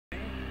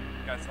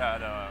guys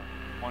had a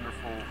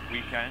wonderful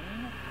weekend.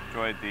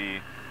 Enjoyed the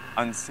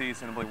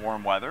unseasonably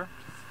warm weather.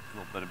 Just a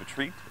little bit of a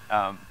treat.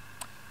 All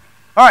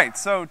right,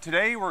 so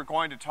today we're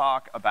going to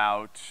talk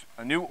about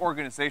a new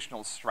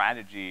organizational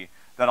strategy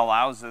that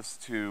allows us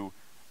to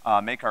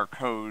make our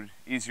code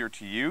easier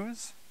to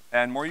use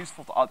and more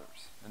useful to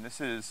others. And this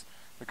is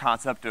the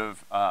concept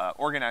of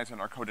organizing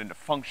our code into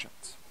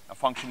functions. A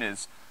function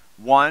is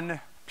one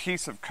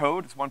piece of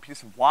code, it's one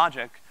piece of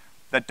logic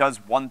that does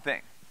one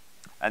thing.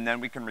 And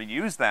then we can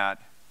reuse that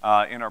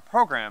in our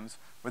programs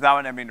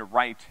without having to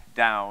write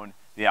down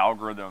the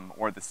algorithm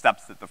or the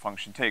steps that the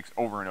function takes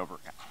over and over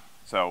again.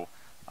 So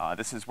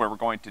this is where we're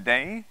going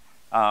today.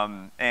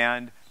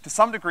 And to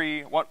some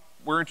degree, what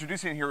we're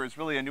introducing here is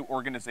really a new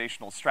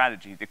organizational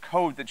strategy. The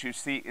code that you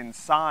see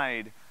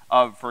inside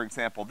of, for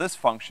example, this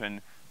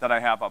function that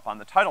I have up on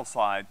the title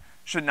slide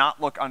should not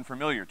look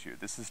unfamiliar to you.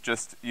 This is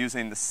just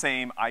using the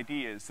same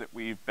ideas that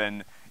we've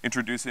been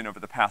introducing over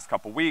the past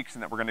couple weeks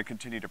and that we're going to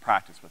continue to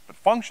practice with. But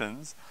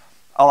functions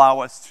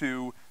allow us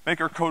to make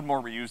our code more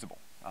reusable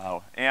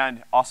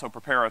and also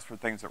prepare us for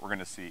things that we're going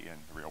to see in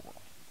the real world.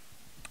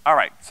 All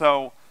right,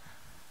 so,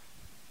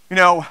 you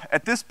know,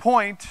 at this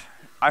point,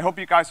 I hope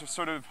you guys are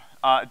sort of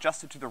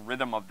adjusted to the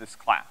rhythm of this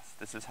class.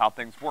 This is how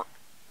things work.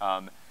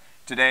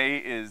 Today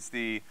is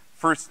the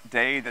first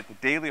day that the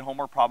daily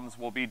homework problems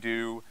will be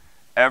due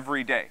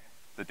every day,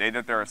 the day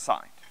that they're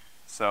assigned.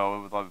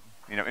 So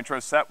the intro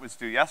set was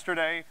due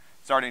yesterday.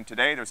 Starting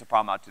today, there's a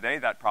problem out today.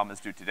 That problem is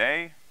due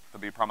today.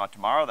 There'll be a problem out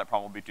tomorrow. That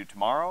problem will be due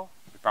tomorrow.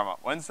 There'll be a problem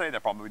out Wednesday.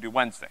 That problem will be due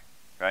Wednesday,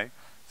 okay?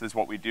 So this is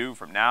what we do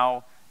from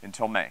now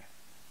until May.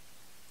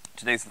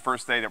 Today's the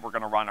first day that we're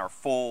gonna run our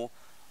full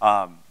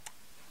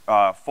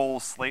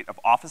slate of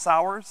office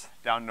hours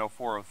down to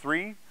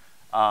 0403.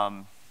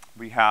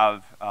 We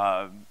have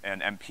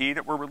an MP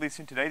that we're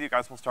releasing today that you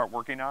guys will start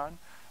working on.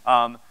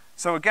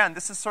 So again,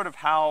 this is sort of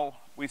how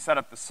we set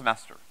up the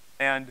semester.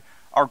 And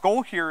our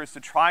goal here is to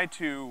try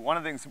to, one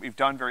of the things that we've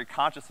done very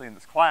consciously in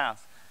this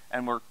class,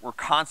 and we're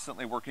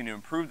constantly working to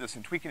improve this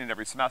and tweaking it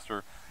every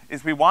semester,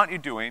 is we want you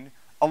doing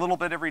a little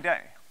bit every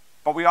day.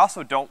 But we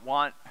also don't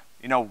want,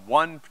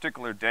 one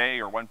particular day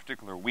or one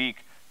particular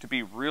week to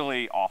be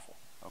really awful,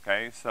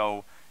 okay?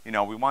 So, we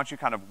want you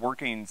kind of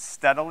working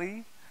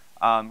steadily,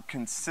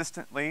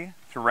 consistently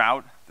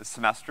throughout the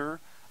semester.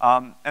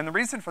 And the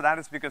reason for that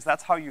is because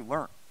that's how you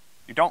learn.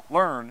 You don't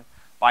learn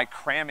by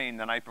cramming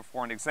the night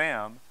before an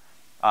exam,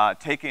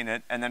 taking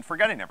it, and then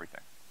forgetting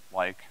everything.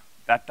 Like,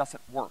 that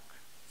doesn't work.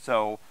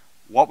 So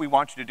what we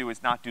want you to do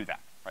is not do that,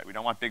 right? We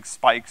don't want big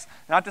spikes.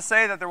 Not to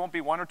say that there won't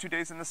be 1 or 2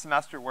 days in the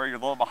semester where you're a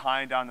little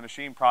behind on the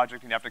machine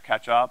project and you have to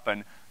catch up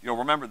and you'll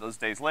remember those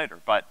days later.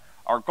 But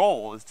our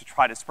goal is to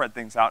try to spread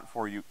things out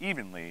for you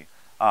evenly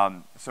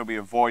so we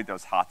avoid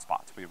those hot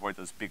spots. We avoid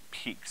those big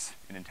peaks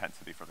in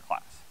intensity for the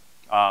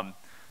class.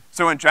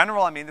 So in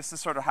general, this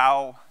is sort of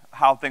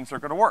how things are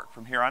gonna work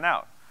from here on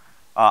out.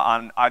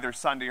 On either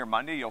Sunday or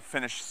Monday, you'll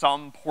finish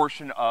some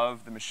portion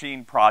of the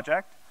machine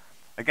project.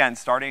 Again,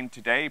 starting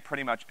today,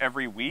 pretty much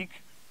every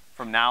week,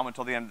 from now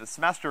until the end of the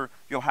semester,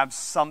 you'll have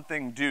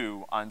something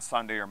due on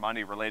Sunday or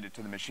Monday related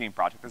to the machine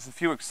project. There's a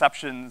few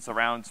exceptions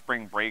around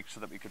spring break so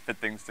that we could fit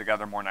things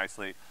together more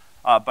nicely.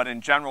 But in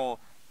general,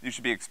 you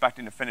should be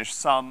expecting to finish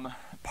some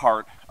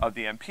part of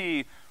the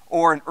MP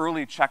or an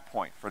early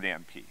checkpoint for the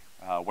MP,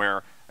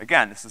 where,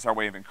 again, this is our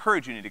way of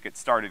encouraging you to get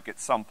started, get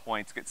some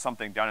points, get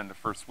something done in the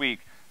first week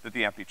that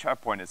the MP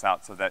checkpoint is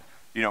out so that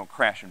you don't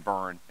crash and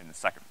burn in the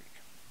second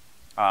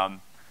week.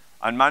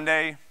 On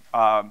Monday,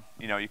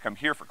 you come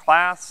here for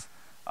class.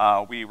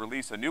 We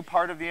release a new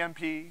part of the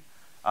MP.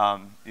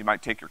 You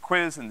might take your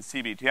quiz in the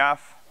CBTF.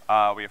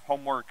 We have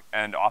homework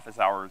and office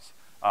hours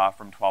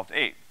from 12 to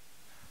 8.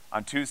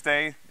 On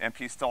Tuesday, the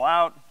MP's still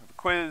out, have a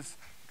quiz,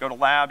 go to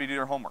lab, you do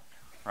your homework,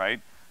 right?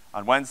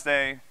 On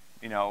Wednesday,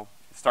 it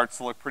starts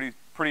to look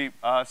pretty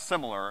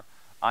similar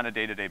on a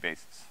day-to-day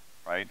basis,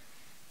 right?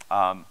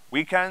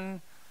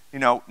 Weekend,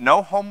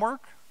 no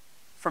homework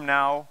from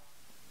now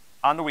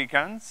on the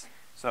weekends.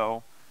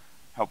 So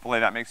hopefully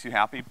that makes you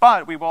happy.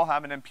 But we will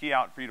have an MP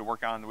out for you to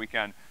work on the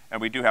weekend,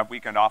 and we do have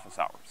weekend office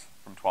hours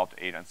from 12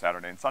 to 8 on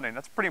Saturday and Sunday, and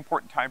that's a pretty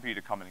important time for you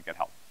to come in and get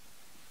help.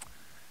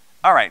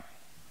 All right.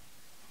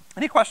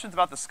 Any questions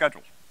about the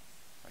schedule?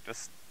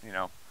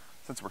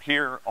 Since we're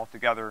here all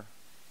together.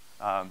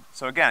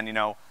 So again,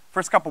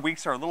 first couple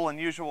weeks are a little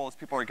unusual as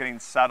people are getting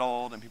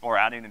settled and people are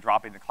adding and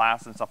dropping to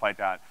class and stuff like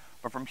that.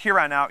 But from here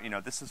on out,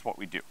 this is what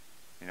we do,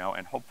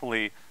 and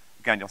hopefully,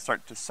 again, you'll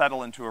start to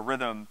settle into a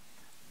rhythm.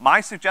 My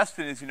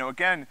suggestion is,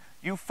 again,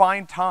 you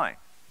find time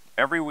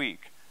every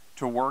week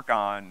to work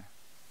on,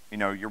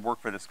 your work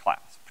for this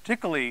class,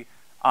 particularly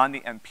on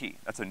the MP.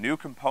 That's a new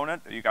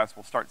component that you guys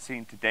will start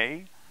seeing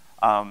today,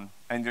 and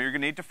you're gonna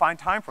need to find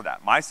time for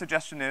that. My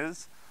suggestion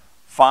is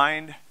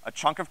find a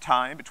chunk of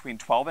time between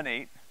 12 and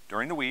 8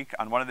 during the week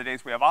on one of the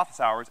days we have office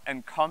hours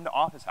and come to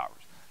office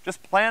hours.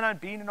 Just plan on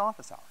being in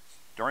office hours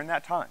during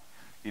that time.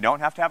 You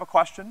don't have to have a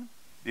question.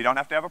 You don't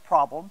have to have a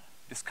problem.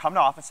 Just come to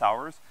office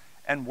hours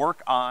and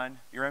work on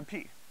your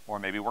MP, or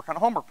maybe work on a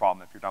homework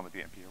problem if you're done with the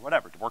MP or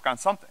whatever, to work on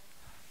something.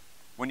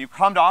 when you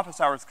come to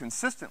office hours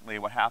consistently,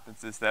 what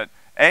happens is that,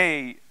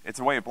 A, it's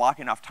a way of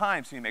blocking off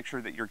time so you make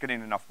sure that you're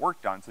getting enough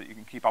work done so that you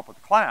can keep up with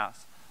the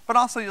class, but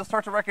also you'll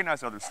start to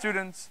recognize other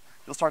students,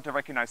 you'll start to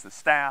recognize the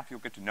staff, you'll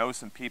get to know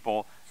some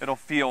people, it'll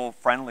feel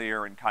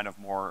friendlier and kind of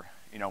more,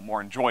 you know,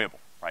 more enjoyable,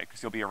 right?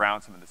 Because you'll be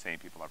around some of the same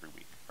people every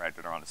week, right,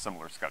 that are on a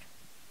similar schedule.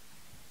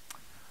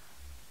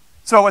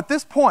 So at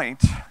this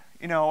point,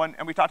 you know, and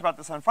we talked about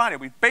this on Friday,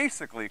 we've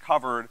basically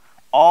covered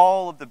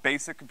all of the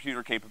basic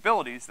computer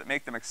capabilities that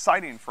make them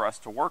exciting for us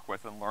to work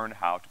with and learn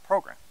how to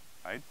program,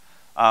 right?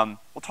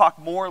 We'll talk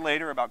more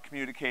later about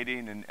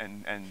communicating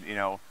and you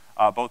know,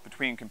 both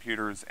between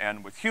computers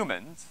and with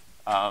humans.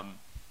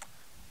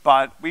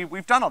 But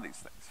we've done all these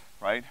things,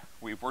 right?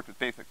 We've worked with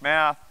basic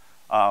math.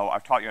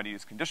 I've taught you how to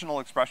use conditional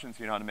expressions,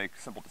 you know how to make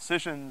simple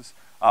decisions.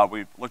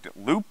 We've looked at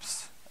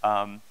loops.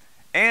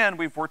 And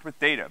we've worked with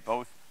data,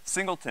 both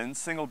singletons,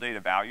 single data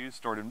values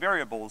stored in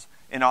variables,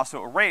 and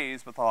also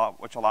arrays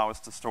which allow us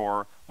to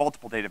store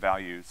multiple data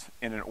values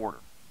in order,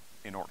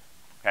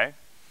 okay?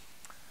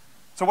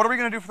 So what are we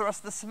gonna do for the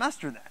rest of the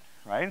semester then,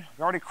 right?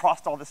 We already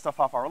crossed all this stuff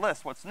off our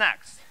list, what's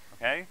next,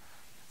 okay?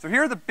 So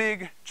here are the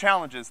big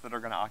challenges that are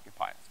gonna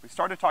occupy us. We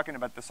started talking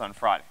about this on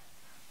Friday.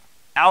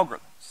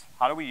 Algorithms,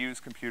 how do we use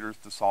computers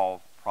to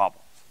solve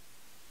problems?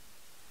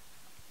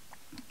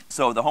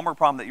 So the homework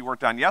problem that you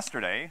worked on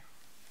yesterday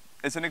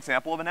is an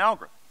example of an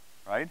algorithm,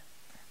 right?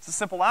 It's a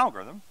simple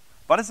algorithm,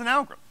 but it's an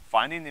algorithm,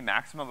 finding the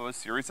maximum of a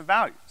series of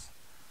values,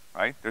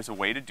 right? There's a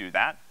way to do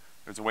that.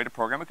 There's a way to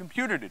program a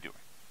computer to do it.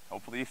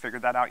 Hopefully you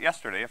figured that out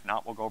yesterday. If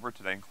not, we'll go over it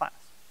today in class,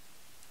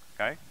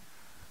 okay?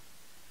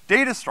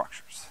 Data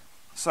structures.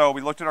 So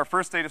we looked at our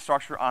first data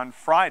structure on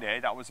Friday.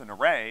 That was an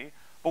array,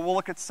 but we'll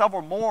look at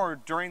several more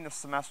during the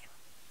semester.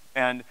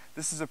 And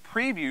this is a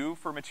preview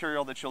for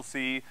material that you'll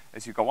see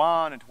as you go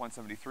on into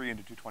 173,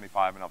 into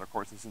 225, and other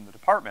courses in the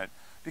department.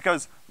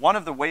 Because one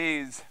of the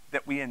ways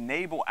that we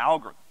enable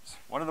algorithms,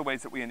 one of the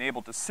ways that we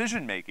enable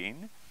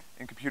decision-making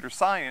in computer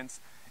science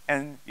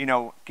and, you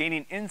know,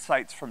 gaining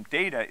insights from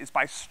data is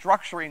by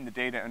structuring the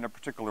data in a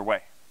particular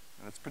way.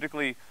 And it's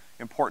particularly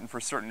important for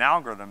certain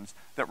algorithms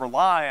that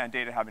rely on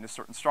data having a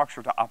certain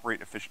structure to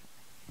operate efficiently.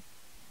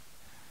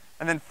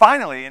 And then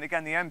finally, and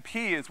again, the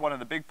MP is one of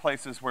the big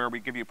places where we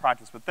give you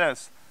practice with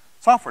this,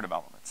 software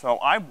development. So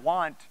I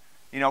want,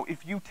 you know,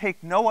 if you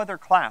take no other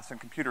class in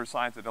computer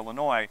science at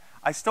Illinois,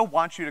 I still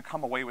want you to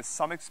come away with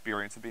some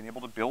experience of being able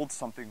to build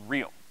something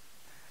real.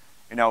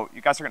 You know,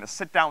 you guys are gonna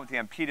sit down with the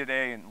MP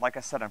today, and like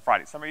I said on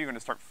Friday, some of you are gonna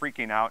start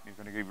freaking out, and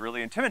you're gonna get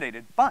really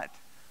intimidated, but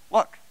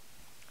look,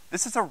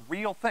 this is a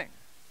real thing.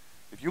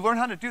 If you learn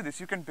how to do this,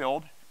 you can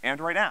build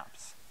Android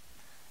apps.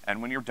 And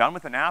when you're done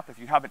with an app, if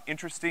you have an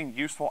interesting,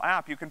 useful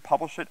app, you can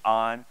publish it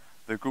on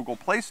the Google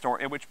Play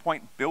Store, at which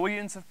point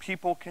billions of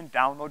people can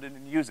download it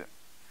and use it.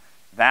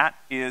 That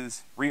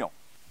is real.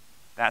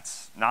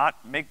 That's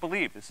not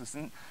make-believe. This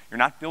isn't, you're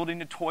not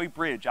building a toy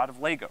bridge out of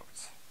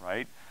Legos,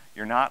 right?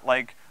 You're not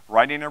like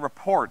writing a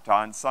report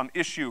on some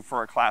issue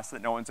for a class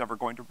that no one's ever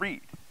going to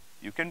read.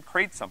 You can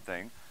create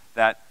something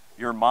that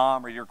your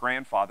mom or your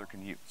grandfather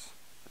can use.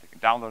 That they can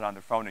download on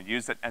their phone and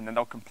use it, and then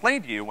they'll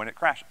complain to you when it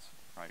crashes,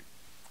 right?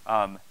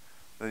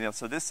 You know,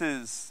 so this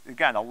is,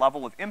 again, a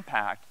level of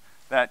impact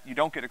that you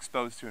don't get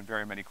exposed to in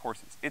very many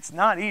courses. It's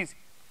not easy,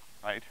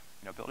 right?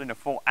 You know, building a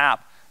full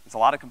app, there's a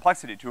lot of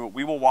complexity to it.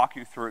 We will walk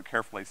you through it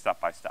carefully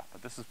step by step,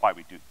 but this is why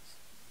we do this.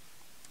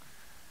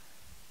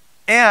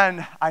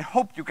 And I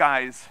hope you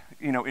guys,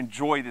 you know,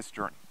 enjoy this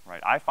journey,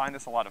 right? I find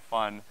this a lot of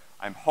fun.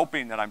 I'm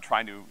hoping that I'm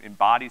trying to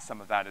embody some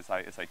of that as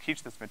I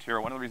teach this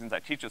material. One of the reasons I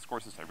teach this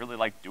course is I really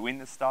like doing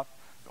this stuff,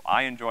 so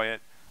I enjoy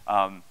it.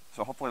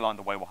 So hopefully along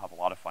the way we'll have a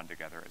lot of fun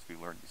together as we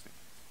learn these things.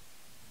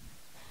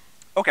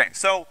 Okay,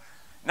 so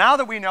now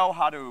that we know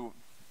how to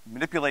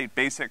manipulate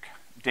basic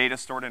data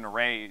stored in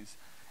arrays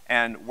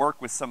and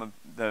work with some of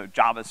the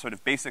Java's sort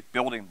of basic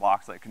building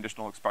blocks like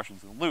conditional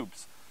expressions and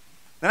loops,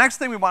 the next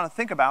thing we want to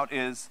think about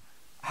is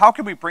how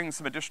can we bring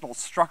some additional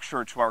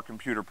structure to our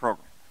computer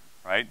program,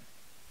 right?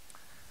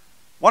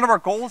 One of our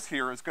goals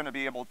here is going to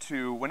be able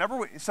to,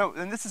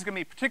 and this is going to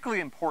be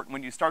particularly important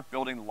when you start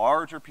building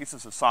larger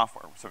pieces of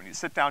software. So when you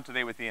sit down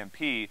today with the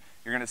MP,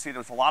 you're going to see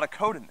there's a lot of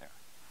code in there.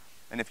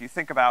 And if you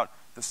think about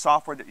the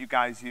software that you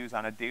guys use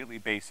on a daily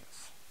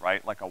basis,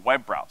 right, like a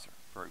web browser,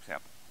 for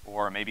example,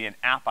 or maybe an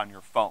app on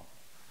your phone,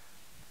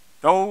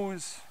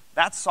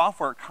 that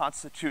software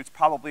constitutes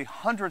probably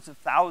hundreds of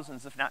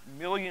thousands, if not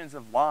millions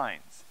of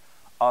lines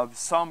of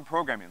some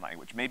programming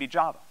language, maybe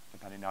Java,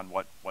 depending on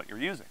what you're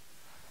using.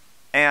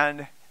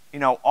 And, you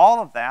know,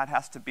 all of that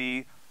has to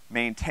be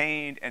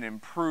maintained and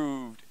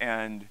improved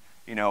and,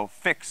 you know,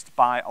 fixed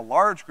by a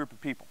large group of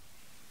people.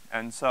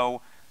 And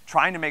so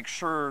trying to make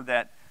sure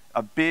that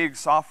a big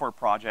software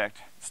project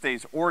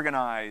stays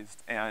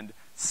organized and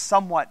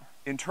somewhat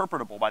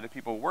interpretable by the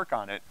people who work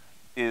on it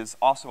is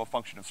also a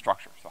function of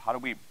structure. So how do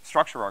we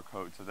structure our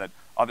code so that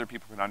other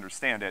people can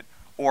understand it,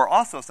 or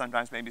also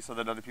sometimes maybe so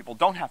that other people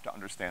don't have to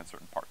understand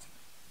certain parts of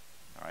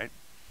it, all right?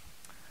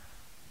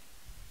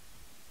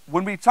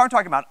 When we start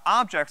talking about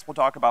objects, we'll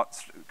talk about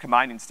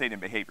combining state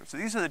and behavior. So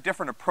these are the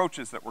different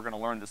approaches that we're gonna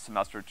learn this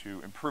semester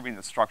to improving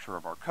the structure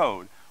of our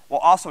code. We'll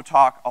also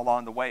talk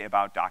along the way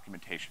about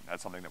documentation.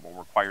 That's something that will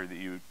require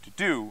you to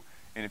do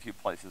in a few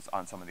places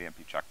on some of the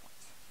MP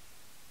checkpoints.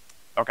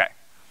 Okay.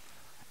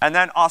 And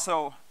then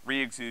also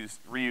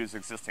reuse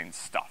existing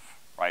stuff,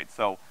 right?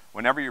 So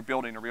whenever you're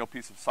building a real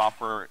piece of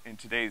software in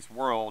today's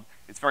world,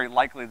 it's very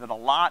likely that a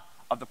lot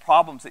of the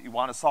problems that you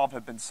want to solve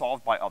have been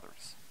solved by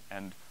others.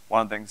 And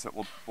one of the things that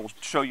we'll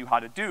show you how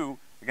to do,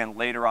 again,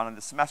 later on in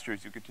the semester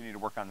as you continue to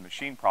work on the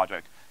machine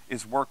project,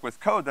 is work with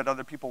code that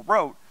other people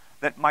wrote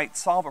that might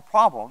solve a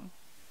problem,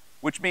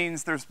 which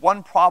means there's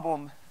one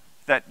problem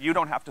that you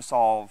don't have to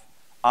solve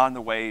on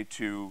the way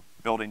to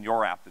building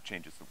your app that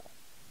changes the world,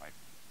 right?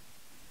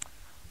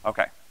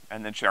 Okay,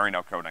 and then sharing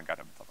out code on GitHub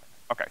and stuff like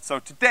that. Okay, so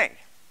today,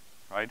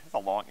 right, it's a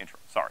long intro,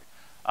 sorry.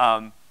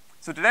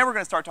 So today we're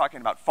gonna start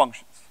talking about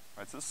functions,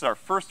 right? So this is our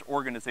first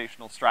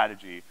organizational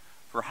strategy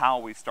for how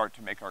we start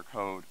to make our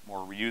code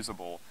more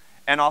reusable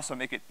and also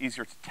make it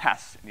easier to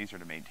test and easier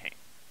to maintain,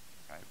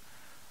 right?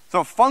 So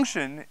a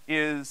function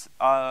is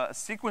a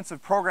sequence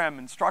of program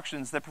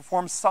instructions that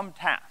performs some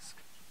task,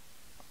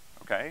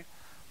 okay?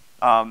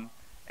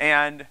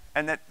 And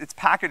that it's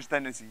packaged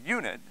then as a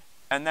unit,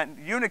 and that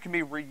unit can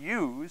be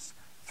reused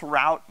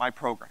throughout my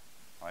program,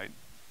 right?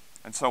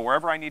 And so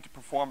wherever I need to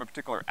perform a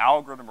particular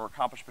algorithm or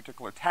accomplish a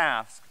particular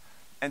task,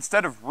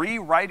 instead of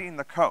rewriting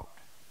the code,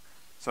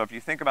 so if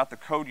you think about the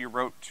code you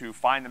wrote to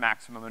find the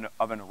maximum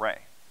of an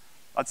array,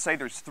 let's say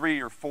there's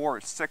 3 or 4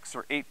 or 6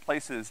 or 8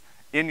 places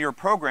in your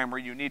program where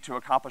you need to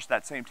accomplish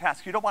that same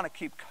task. You don't want to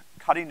keep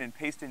cutting and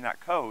pasting that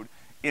code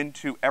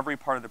into every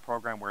part of the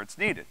program where it's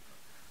needed.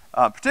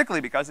 Particularly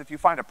because if you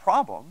find a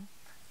problem,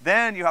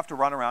 then you have to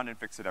run around and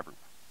fix it everywhere.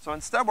 So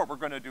instead what we're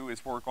going to do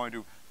is we're going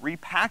to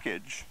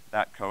repackage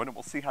that code, and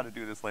we'll see how to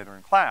do this later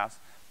in class,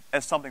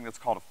 as something that's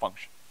called a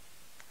function.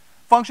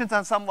 Functions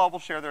on some level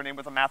share their name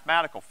with a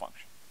mathematical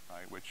function,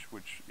 right, which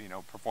you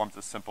know, performs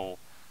a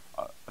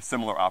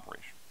similar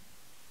operation.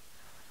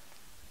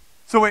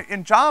 So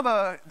in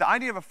Java, the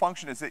idea of a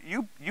function is that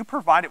you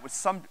provide it with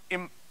some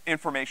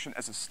information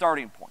as a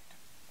starting point.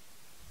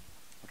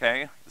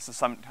 Okay? This is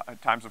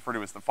sometimes referred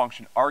to as the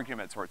function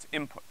arguments or its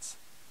inputs.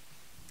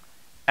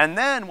 And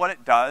then what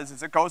it does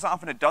is it goes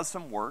off and it does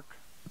some work,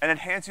 and it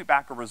hands you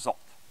back a result.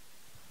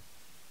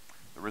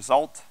 The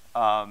result,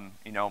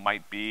 you know,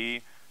 might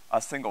be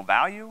a single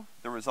value.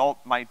 The result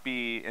might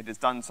be it has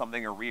done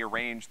something or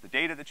rearranged the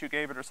data that you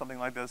gave it or something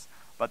like this.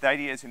 But the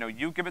idea is, you know,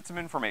 you give it some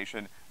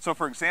information. So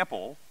for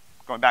example,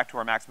 going back to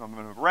our maximum of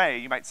an array,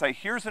 you might say,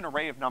 here's an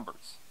array of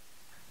numbers.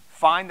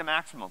 Find the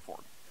maximum for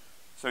me.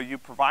 So you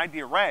provide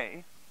the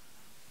array,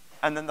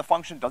 and then the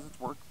function does its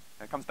work,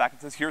 and it comes back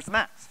and says, here's the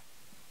max,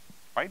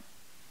 right?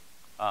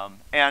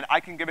 And I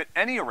can give it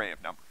any array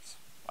of numbers.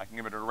 I can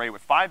give it an array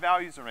with 5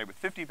 values, an array with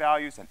 50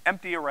 values, an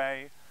empty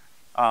array.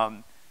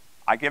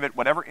 I give it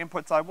whatever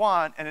inputs I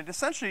want, and it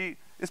essentially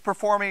is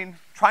performing,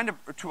 trying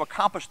to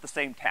accomplish the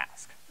same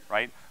task,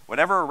 right?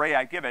 Whatever array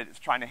I give it, it's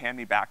trying to hand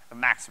me back the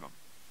maximum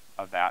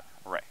of that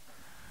array.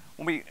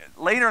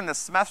 Later in this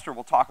semester,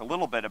 we'll talk a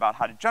little bit about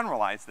how to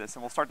generalize this,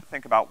 and we'll start to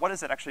think about what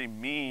does it actually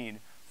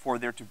mean for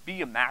there to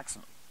be a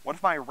maximum? What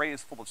if my array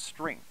is full of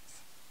strings?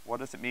 What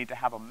does it mean to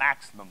have a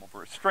maximum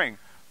over a string?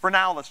 For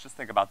now, let's just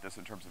think about this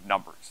in terms of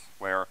numbers,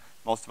 where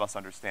most of us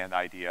understand the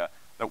idea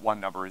that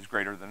one number is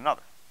greater than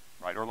another,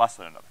 right, or less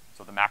than another.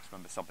 So the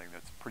maximum is something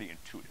that's pretty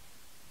intuitive.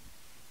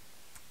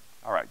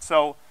 All right,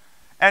 so,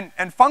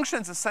 and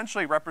functions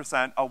essentially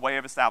represent a way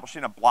of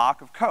establishing a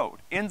block of code.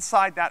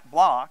 Inside that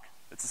block,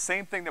 it's the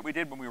same thing that we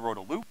did when we wrote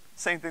a loop,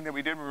 same thing that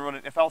we did when we wrote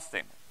an if-else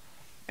statement.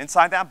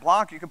 Inside that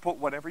block, you can put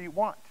whatever you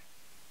want.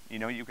 You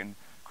know, you can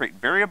create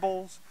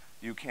variables,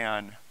 you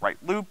can write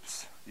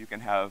loops, you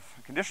can have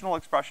conditional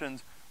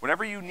expressions,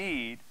 whatever you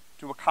need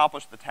to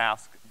accomplish the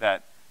task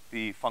that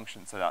the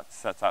function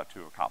sets out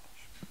to accomplish.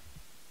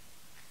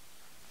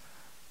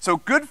 So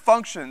good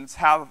functions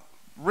have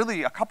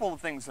really a couple of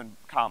things in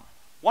common.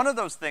 One of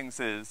those things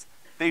is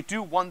they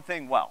do one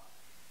thing well.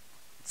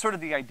 It's sort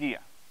of the idea,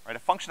 right? A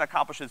function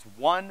accomplishes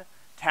one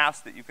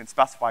task that you can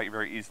specify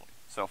very easily.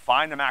 So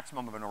find the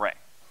maximum of an array.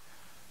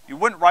 You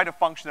wouldn't write a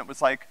function that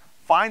was like,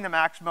 find the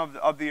maximum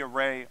of the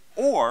array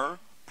or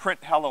print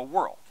hello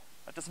world.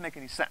 That doesn't make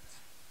any sense,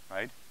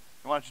 right?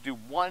 You want to do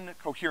one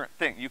coherent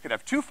thing. You could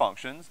have 2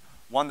 functions,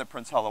 one that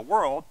prints hello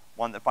world,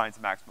 one that finds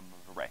the maximum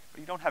of an array.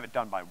 But you don't have it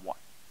done by one,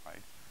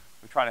 right?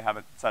 We try to have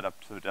it set up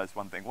so it does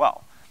one thing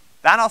well.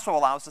 That also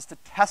allows us to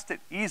test it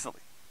easily.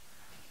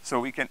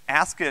 So we can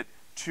ask it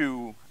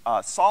to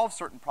solve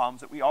certain problems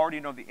that we already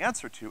know the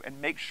answer to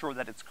and make sure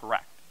that it's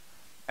correct.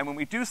 And when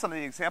we do some of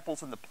the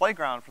examples in the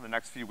playground for the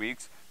next few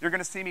weeks, you're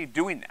gonna see me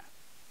doing that.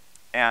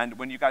 And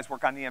when you guys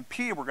work on the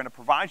MP, we're gonna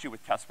provide you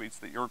with test suites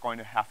that you're going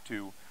to have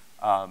to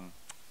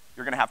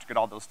get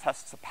all those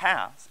tests to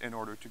pass in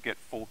order to get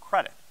full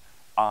credit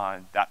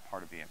on that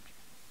part of the MP,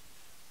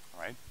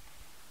 all right?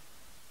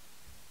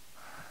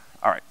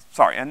 All right,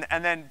 sorry, and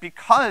then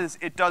because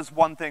it does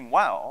one thing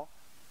well,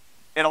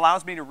 it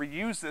allows me to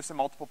reuse this in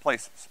multiple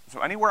places.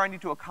 So anywhere I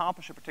need to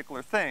accomplish a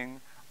particular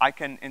thing, I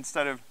can,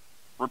 instead of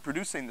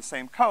reproducing the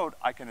same code,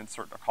 I can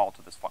insert a call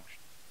to this function.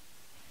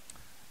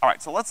 All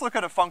right, so let's look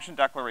at a function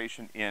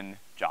declaration in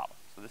Java.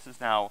 So this is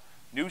now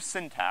new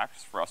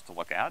syntax for us to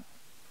look at.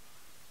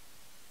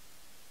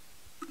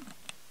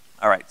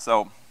 All right,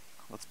 so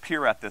let's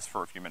peer at this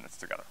for a few minutes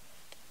together.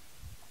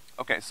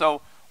 Okay,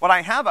 so what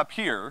I have up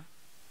here,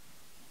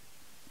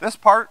 this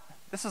part,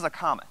 this is a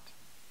comment.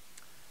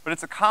 But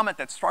it's a comment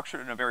that's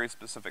structured in a very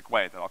specific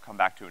way that I'll come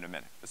back to in a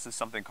minute. This is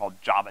something called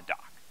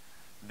JavaDoc.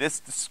 This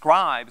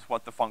describes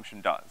what the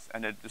function does,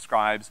 and it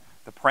describes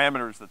the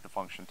parameters that the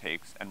function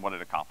takes and what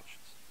it accomplishes.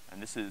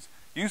 And this is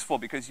useful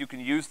because you can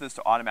use this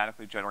to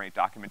automatically generate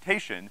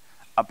documentation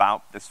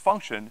about this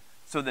function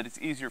so that it's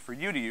easier for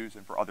you to use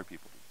and for other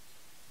people to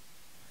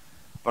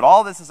use. But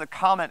all this is a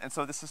comment, and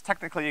so this is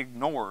technically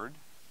ignored.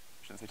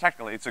 I shouldn't say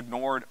technically, it's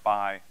ignored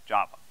by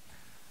Java.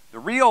 The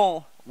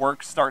real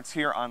work starts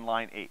here on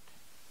line 8.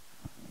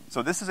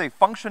 So this is a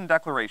function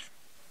declaration,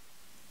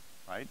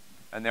 right?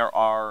 And there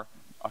are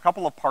a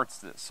couple of parts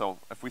to this. So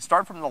if we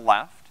start from the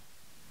left,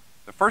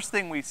 the first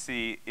thing we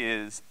see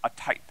is a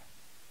type.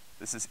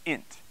 This is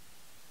int.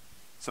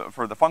 So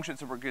for the functions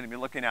that we're going to be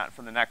looking at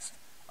for the next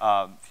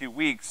few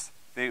weeks,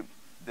 the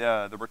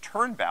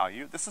return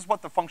value, this is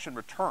what the function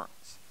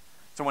returns.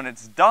 So when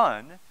it's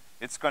done,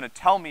 it's going to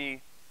tell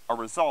me a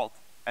result,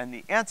 and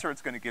the answer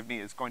it's going to give me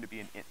is going to be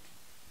an int.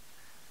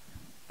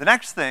 The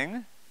next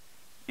thing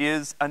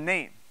is a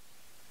name.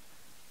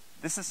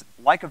 This is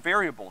like a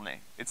variable name.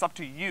 It's up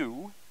to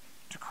you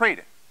to create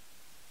it.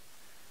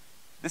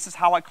 This is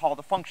how I call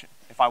the function.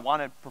 If I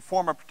want to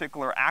perform a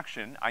particular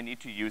action, I need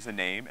to use a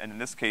name, and in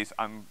this case,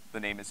 the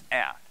name is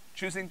add.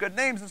 Choosing good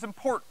names is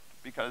important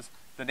because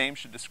the name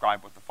should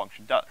describe what the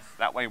function does.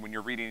 That way, when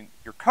you're reading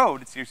your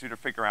code, it's easier to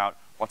figure out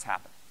what's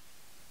happening.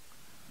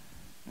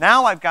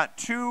 Now I've got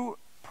two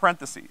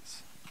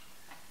parentheses,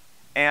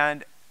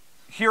 and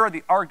here are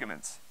the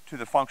arguments to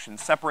the function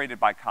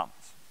separated by commas.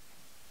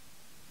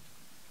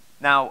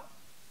 Now,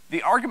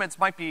 the arguments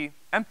might be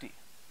empty.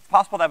 It's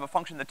possible to have a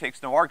function that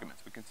takes no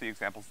arguments. We can see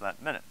examples of that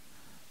in a minute.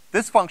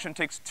 This function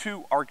takes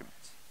 2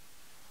 arguments.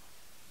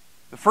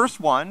 The first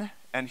one,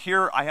 and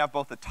here I have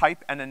both a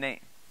type and a name,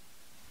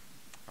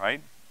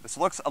 right? This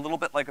looks a little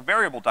bit like a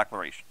variable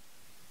declaration.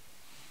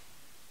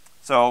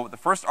 So the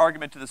first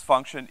argument to this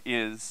function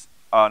is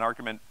an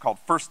argument called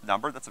first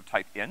number, that's of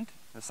type int.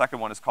 The second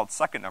one is called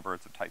second number,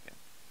 it's of type int.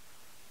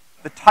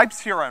 The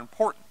types here are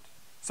important.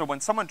 So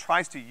when someone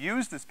tries to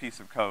use this piece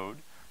of code,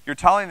 you're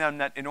telling them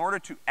that in order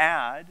to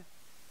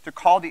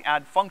call the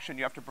add function,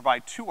 you have to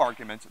provide 2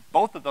 arguments.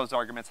 Both of those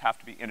arguments have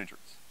to be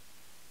integers.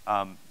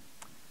 Now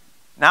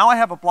I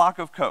have a block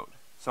of code.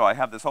 So I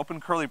have this open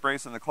curly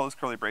brace and the closed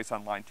curly brace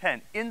on line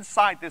 10.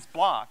 Inside this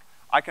block,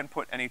 I can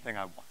put anything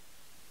I want.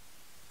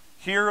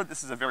 Here,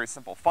 this is a very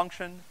simple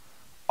function.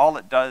 All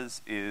it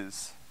does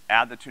is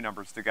add the 2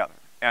 numbers together.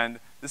 And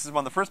this is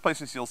one of the first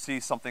places you'll see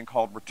something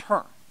called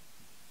return.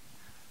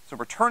 So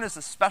return is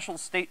a special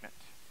statement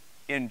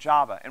in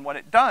Java, and what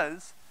it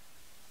does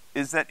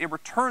is that it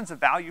returns a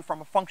value from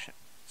a function.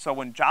 So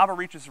when Java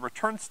reaches a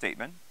return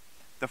statement,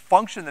 the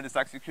function that is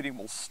executing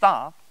will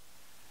stop,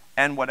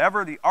 and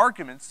whatever the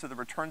arguments to the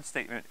return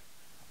statement,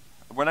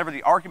 whatever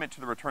the argument to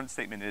the return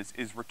statement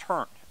is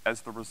returned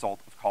as the result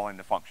of calling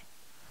the function.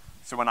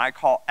 So when I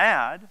call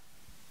add,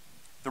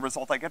 the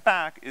result I get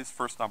back is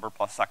first number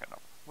plus second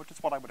number, which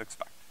is what I would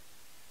expect.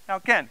 Now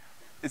again,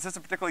 is this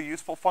a particularly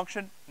useful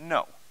function?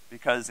 No.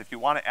 Because if you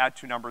want to add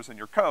 2 numbers in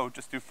your code,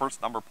 just do first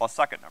number plus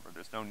second number.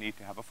 There's no need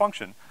to have a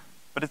function,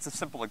 but it's a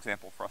simple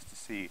example for us to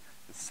see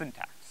the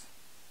syntax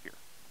here,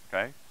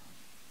 okay?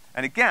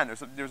 And again,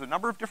 there's a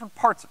number of different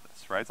parts of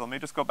this, right? So let me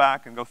just go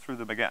back and go through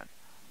them again.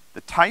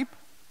 The type,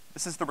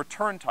 this is the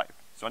return type.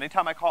 So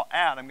anytime I call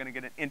add, I'm gonna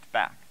get an int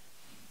back.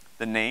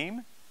 The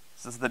name,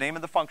 this is the name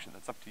of the function.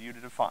 That's up to you to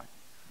define.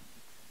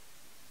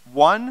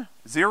 1,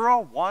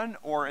 0, 1,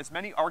 or as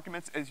many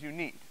arguments as you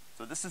need.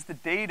 So this is the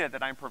data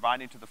that I'm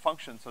providing to the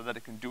function so that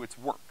it can do its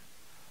work.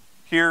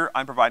 Here,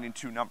 I'm providing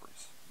 2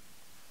 numbers.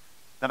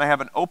 Then I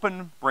have an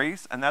open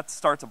brace, and that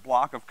starts a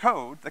block of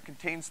code that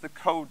contains the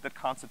code that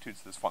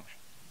constitutes this function.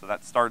 So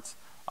that starts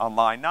on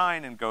line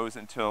 9 and goes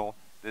until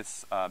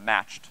this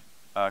matched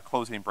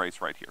closing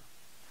brace right here.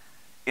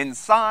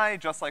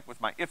 Inside, just like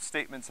with my if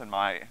statements and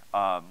my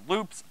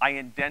loops, I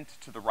indent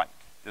to the right.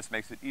 This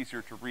makes it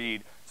easier to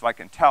read so I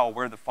can tell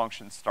where the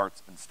function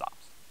starts and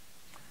stops.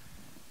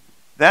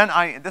 Then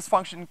this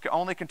function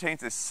only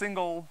contains a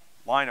single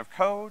line of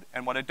code,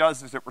 and what it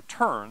does is it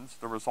returns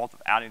the result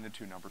of adding the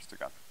 2 numbers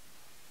together.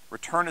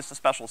 Return is a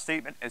special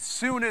statement. As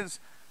soon as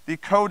the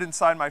code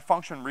inside my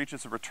function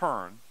reaches a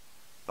return,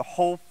 the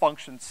whole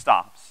function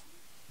stops,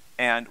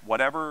 and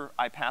whatever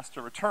I pass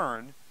to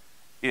return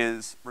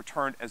is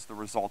returned as the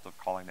result of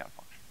calling that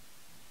function.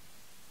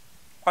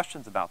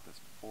 Questions about this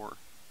before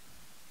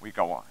we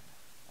go on?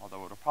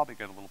 Although it'll probably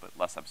get a little bit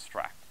less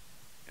abstract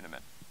in a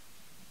minute.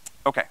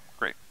 Okay,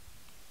 great.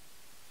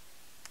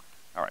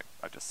 All right,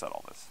 I just said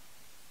all this.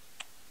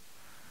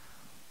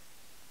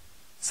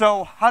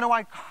 So how do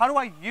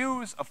I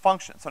use a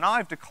function? So now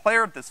I've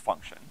declared this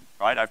function,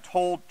 right? I've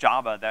told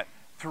Java that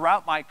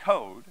throughout my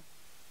code,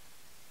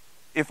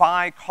 if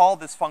I call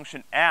this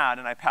function add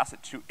and I pass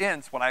it 2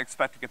 ints, what I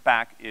expect to get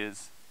back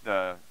is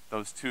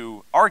those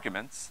 2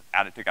 arguments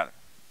added together.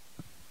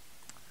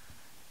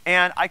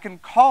 And I can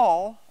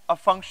call a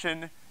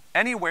function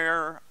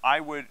anywhere I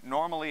would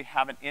normally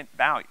have an int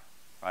value,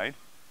 right?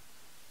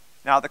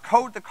 Now the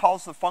code that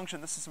calls the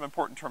function, this is some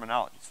important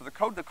terminology. So the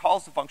code that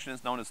calls the function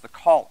is known as the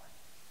caller.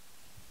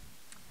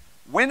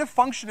 When a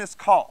function is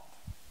called,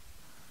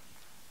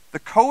 the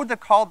code that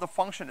called the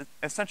function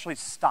essentially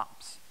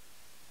stops.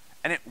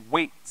 And it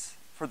waits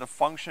for the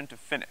function to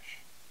finish.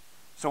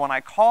 So when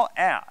I call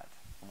add,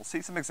 and we'll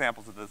see some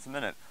examples of this in a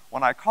minute,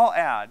 when I call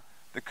add,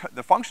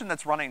 the function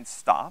that's running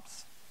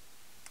stops,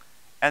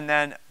 and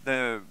then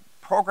the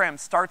program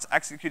starts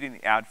executing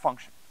the add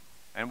function.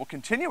 And will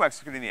continue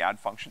executing the add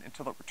function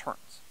until it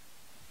returns.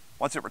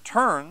 Once it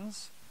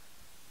returns,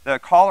 the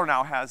caller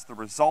now has the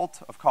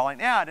result of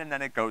calling add, and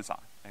then it goes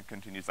on and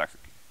continues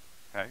executing,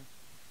 okay?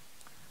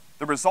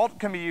 The result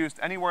can be used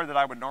anywhere that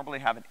I would normally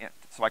have an int.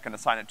 So I can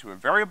assign it to a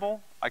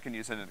variable, I can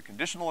use it in a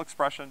conditional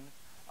expression,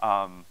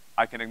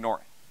 I can ignore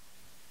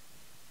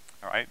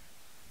it. All right?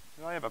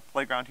 Do I have a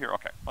playground here?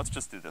 Okay, let's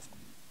just do this one.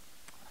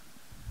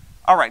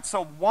 All right,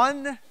 so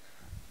one,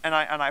 and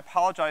I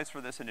apologize for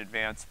this in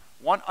advance,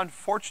 one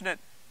unfortunate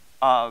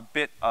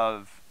bit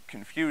of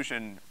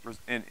confusion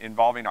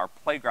involving our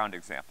playground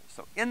example.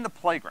 So in the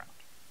playground,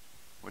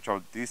 which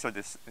are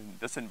this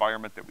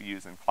environment that we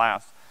use in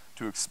class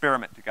to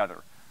experiment together,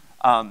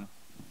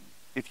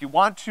 if you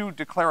want to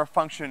declare a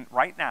function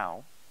right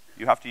now,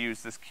 you have to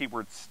use this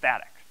keyword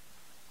static.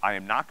 I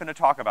am not going to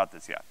talk about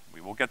this yet.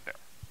 We will get there.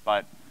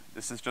 But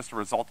this is just a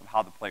result of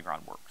how the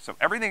playground works. So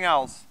everything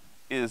else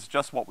is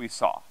just what we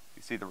saw.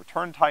 You see the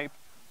return type,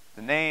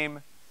 the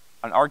name,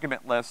 an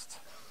argument list.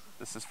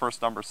 This is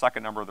first number,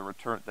 second number,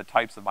 the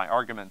types of my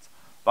arguments.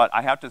 But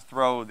I have to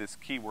throw this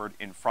keyword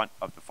in front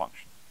of the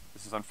function.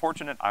 This is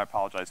unfortunate. I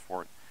apologize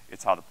for it.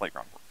 It's how the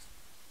playground works.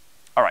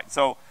 All right,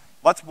 so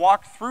let's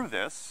walk through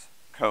this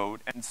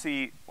code and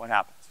see what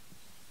happens.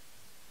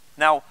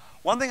 Now,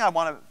 one thing I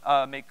want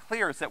to make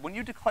clear is that when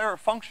you declare a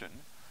function,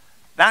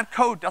 that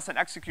code doesn't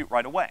execute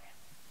right away,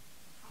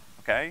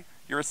 okay?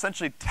 You're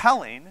essentially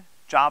telling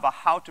Java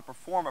how to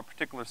perform a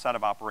particular set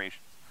of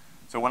operations.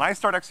 So when I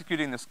start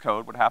executing this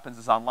code, what happens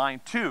is on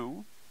line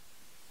 2,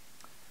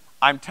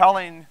 I'm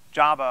telling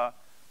Java,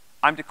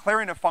 I'm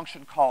declaring a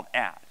function called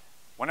add.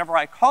 Whenever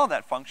I call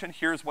that function,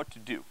 here's what to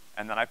do.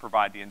 And then I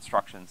provide the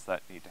instructions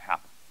that need to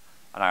happen.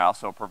 And I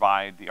also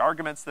provide the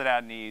arguments that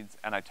add needs,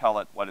 and I tell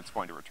it what it's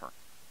going to return.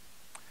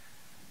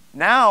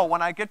 Now,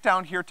 when I get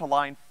down here to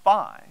line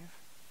 5,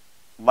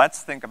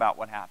 let's think about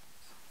what happens.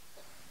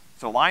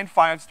 So line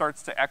 5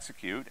 starts to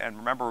execute, and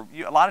remember,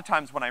 a lot of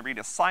times when I read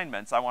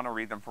assignments, I want to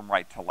read them from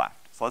right to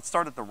left. So let's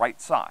start at the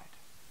right side.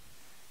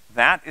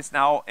 That is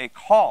now a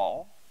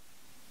call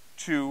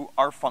to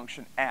our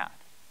function add.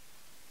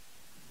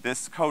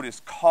 This code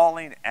is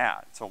calling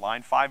add. So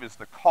line 5 is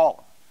the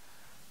caller.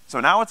 So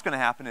now what's going to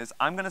happen is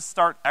I'm going to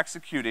start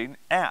executing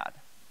add.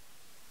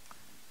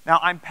 Now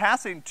I'm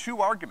passing 2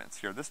 arguments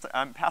here.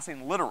 I'm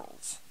passing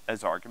literals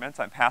as arguments.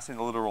 I'm passing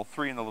the literal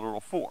 3 and the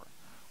literal 4.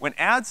 When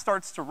add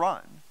starts to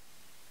run,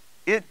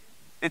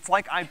 it's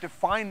like I've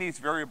defined these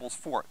variables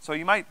for it. So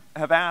you might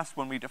have asked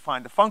when we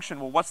defined the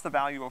function, well, what's the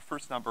value of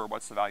first number,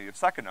 what's the value of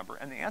second number?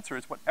 And the answer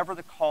is whatever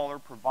the caller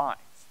provides.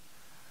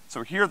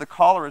 So here the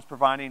caller is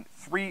providing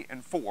 3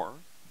 and 4,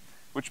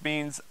 which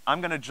means I'm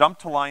going to jump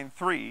to line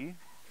 3,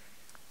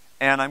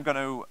 and I'm going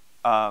to,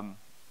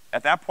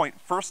 at that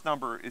point, first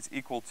number is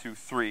equal to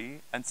 3,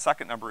 and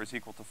second number is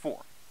equal to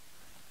 4.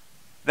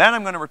 Then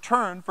I'm going to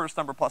return first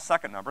number plus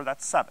second number,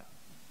 that's 7.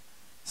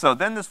 So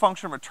then this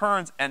function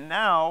returns, and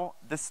now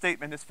this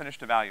statement is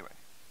finished evaluating.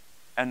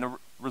 And the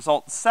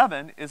result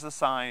 7 is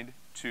assigned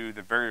to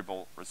the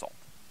variable result.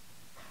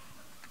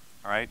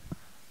 All right?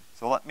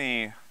 So let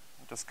me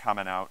just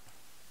comment out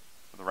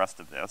for the rest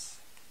of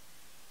this,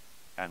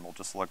 and we'll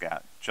just look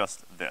at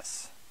just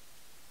this.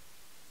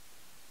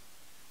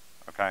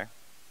 Okay?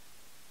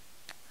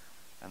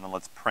 And then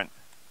let's print.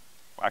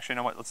 Well, actually, you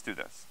know what? Let's do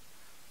this.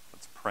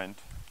 Let's print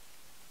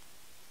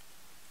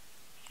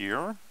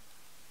here.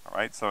 All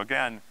right, so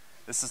again,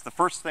 this is the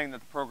first thing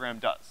that the program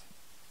does.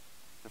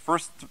 The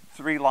first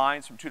 3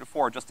 lines from 2 to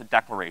 4 are just a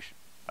declaration.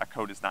 That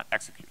code is not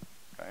executed,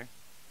 okay?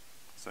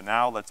 So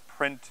now let's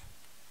print,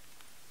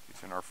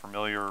 using our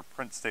familiar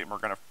print statement,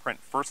 we're going to print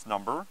first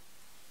number,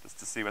 just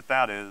to see what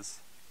that is.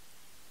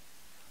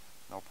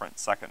 And I'll print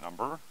second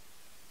number.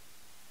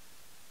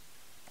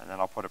 And then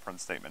I'll put a print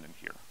statement in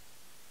here.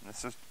 And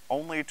this is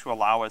only to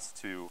allow us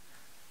to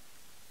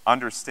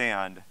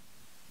understand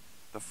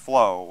the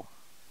flow.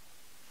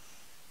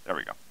 There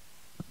we go.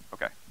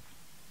 Okay.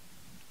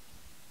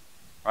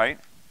 Right?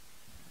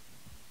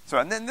 So,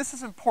 and then this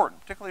is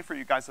important, particularly for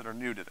you guys that are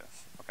new to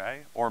this,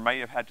 okay? Or may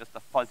have had just a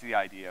fuzzy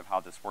idea of how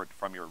this worked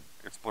from your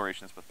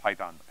explorations with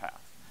Python in the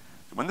past.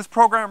 So when this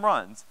program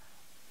runs,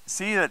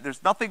 see that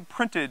there's nothing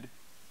printed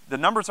the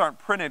numbers aren't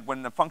printed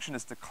when the function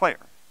is declared,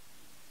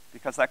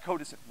 because that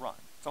code isn't run.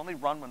 It's only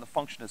run when the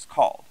function is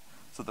called.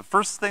 So the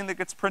first thing that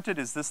gets printed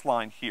is this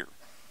line here.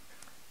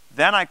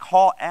 Then I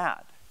call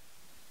add.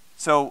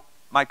 So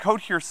my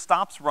code here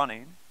stops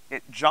running,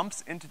 it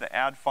jumps into the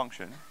add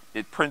function,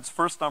 it prints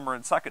first number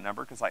and second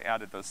number because I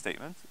added those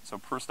statements. So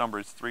first number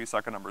is 3,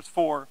 second number is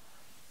 4,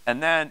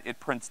 and then it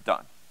prints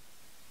done.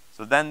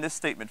 So then this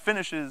statement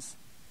finishes,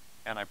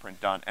 and I print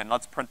done, and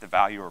let's print the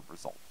value of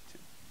result too,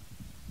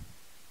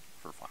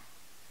 for fun.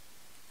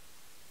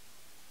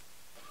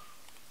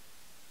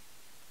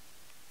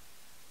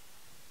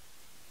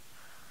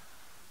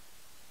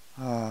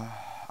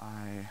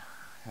 I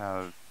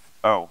have,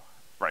 oh,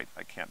 right,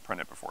 I can't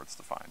print it before it's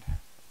defined.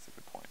 That's a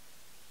good point.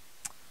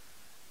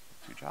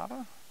 To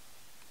Java?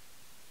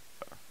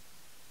 Better.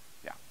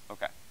 Yeah,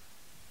 okay.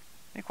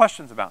 Any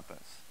questions about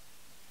this?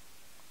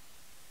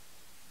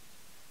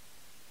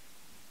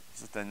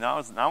 Now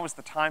is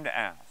the time to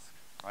ask,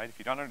 right? If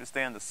you don't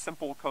understand the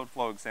simple code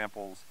flow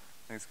examples,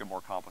 things get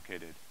more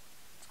complicated.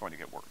 It's going to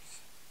get worse.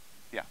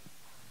 Yeah.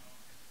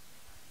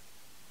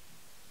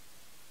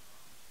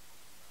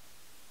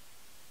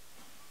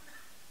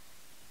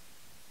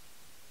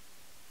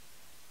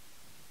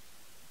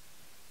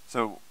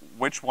 So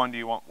which one do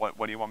you want,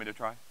 what do you want me to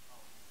try?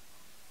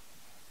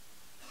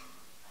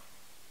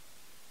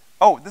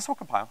 Oh, this will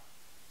compile.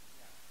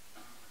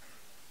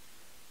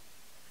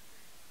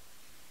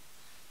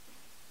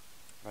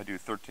 If I do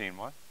 13,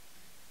 what?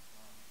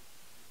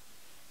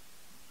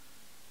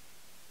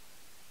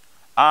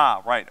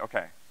 Ah, right,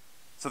 okay.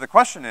 So the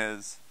question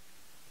is,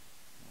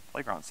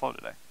 playground's slow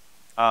today.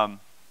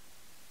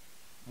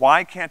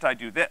 Why can't I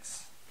do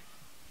this?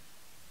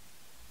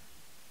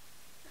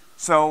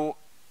 So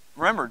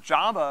remember,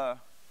 Java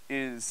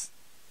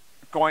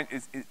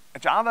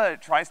Java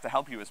tries to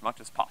help you as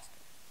much as possible.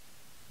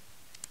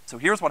 So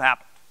here's what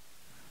happened.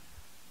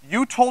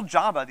 You told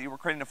Java that you were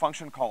creating a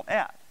function called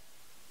add,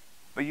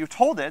 but you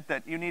told it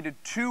that you needed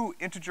 2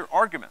 integer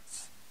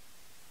arguments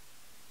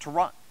to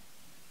run.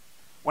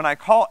 When I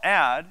call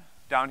add,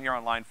 down here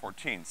on line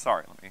 14,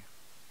 sorry, let me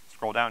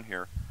scroll down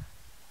here,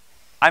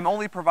 I'm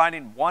only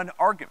providing 1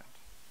 argument.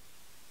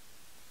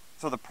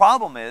 So the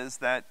problem is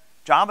that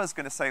Java's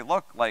gonna say,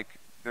 look, like,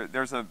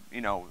 there's a,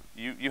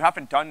 you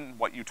haven't done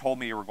what you told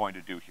me you were going to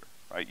do here,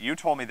 right? You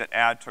told me that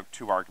add took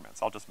 2 arguments.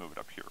 I'll just move it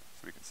up here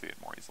so we can see it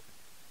more easily.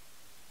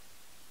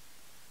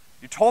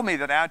 You told me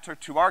that add took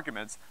 2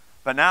 arguments,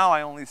 but now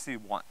I only see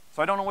 1.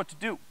 So I don't know what to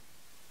do.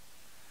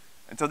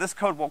 And so this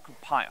code won't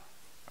compile,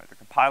 right? The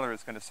compiler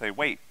is gonna say,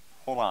 wait,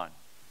 hold on,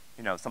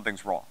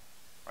 something's wrong,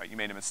 right? You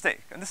made a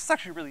mistake. And this is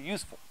actually really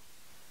useful,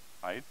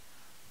 right?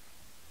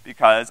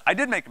 Because I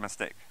did make a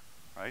mistake,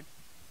 right?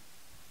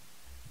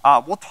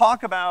 We'll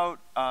talk about,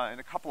 in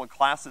a couple of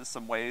classes,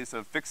 some ways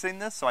of fixing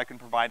this, so I can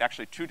provide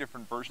actually 2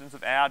 different versions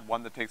of add,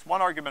 one that takes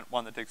 1 argument,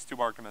 one that takes 2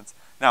 arguments.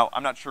 Now,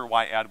 I'm not sure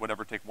why add would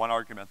ever take 1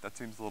 argument, that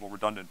seems a little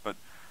redundant, but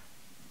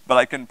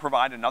I can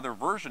provide another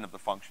version of the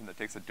function that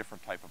takes a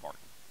different type of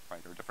argument,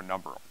 right, or a different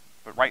number.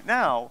 But right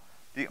now,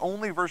 the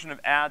only version of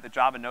add that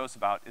Java knows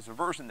about is a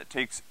version that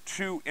takes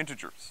 2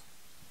 integers.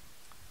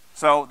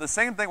 So the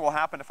same thing will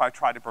happen if I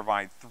try to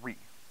provide 3.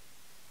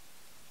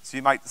 So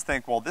you might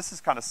think, well, this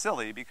is kind of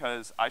silly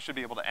because I should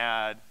be able to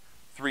add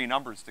 3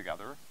 numbers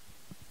together,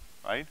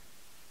 right?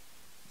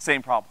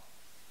 Same problem.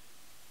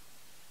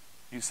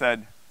 You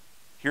said,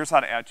 here's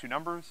how to add 2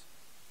 numbers,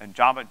 and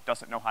Java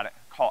doesn't know how to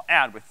call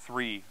add with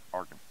 3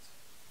 arguments.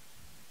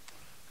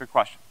 Good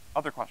question.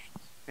 Other questions?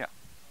 Yeah.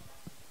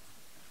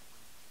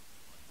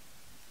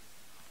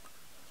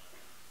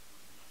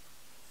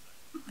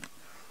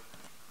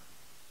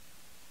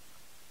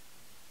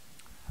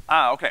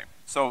 Okay.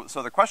 So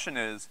the question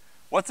is,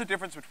 what's the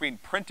difference between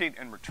printing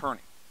and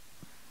returning?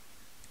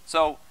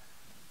 So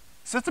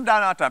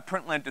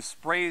system.out.println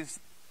displays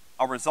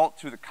a result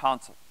to the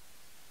console.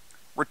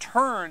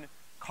 Return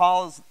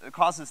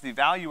causes the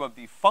value of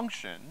the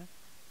function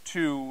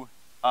to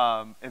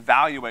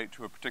evaluate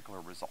to a particular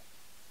result,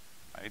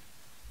 right?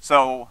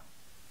 So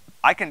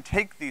I can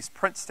take these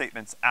print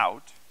statements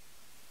out,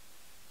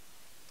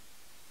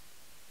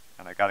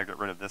 and I gotta get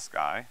rid of this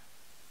guy,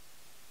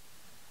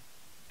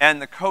 and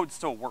the code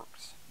still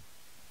works,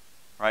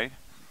 right?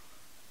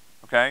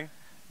 Okay?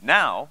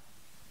 Now,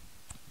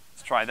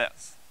 let's try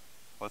this.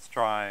 Let's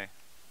try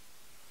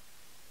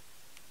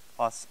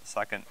plus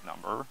second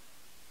number.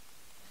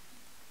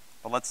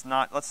 But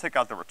let's take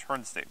out the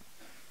return statement.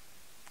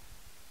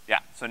 Yeah,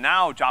 so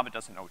now Java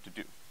doesn't know what to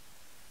do.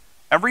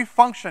 Every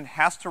function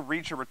has to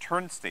reach a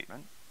return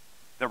statement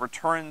that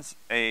returns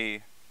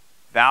a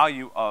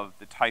value of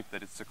the type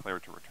that it's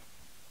declared to return.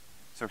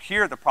 So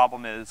here the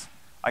problem is,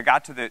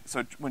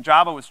 so when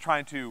Java was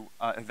trying to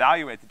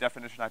evaluate the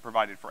definition I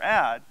provided for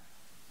add,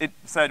 it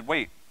said,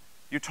 wait,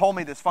 you told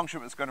me this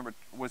function was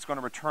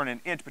gonna return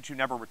an int, but you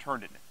never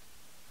returned an int.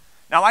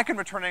 Now I can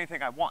return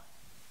anything I want,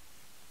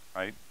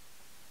 right?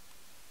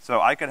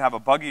 So I could have a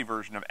buggy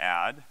version of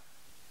add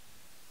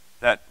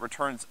that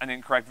returns an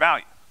incorrect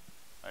value,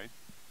 right?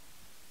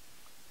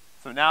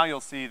 So now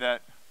you'll see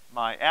that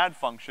my add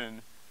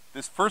function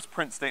this first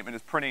print statement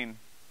is printing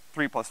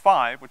 3 plus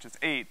 5, which is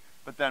 8,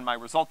 but then my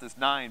result is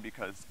 9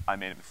 because I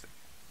made a mistake?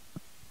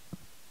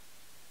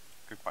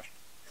 Good question.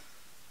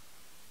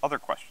 Other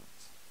questions?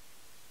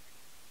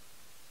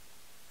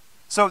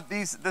 So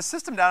the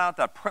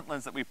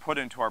system.out.printlns that we put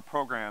into our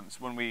programs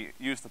when we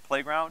use the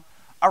playground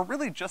are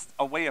really just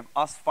a way of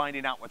us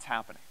finding out what's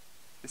happening.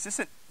 This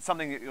isn't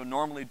something that you'll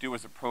normally do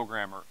as a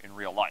programmer in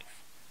real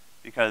life.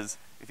 Because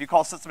if you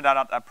call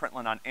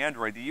system.out.println on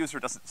Android, the user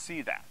doesn't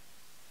see that.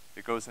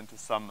 It goes into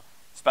some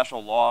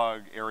special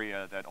log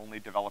area that only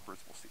developers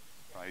will see,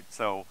 right?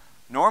 So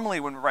normally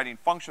when we're writing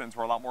functions,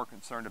 we're a lot more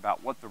concerned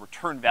about what the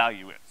return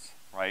value is,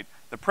 right?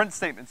 The print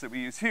statements that we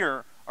use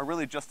here are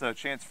really just a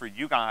chance for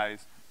you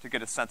guys to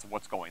get a sense of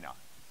what's going on,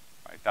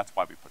 right? That's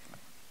why we put them in.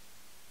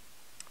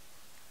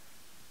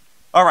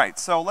 All right,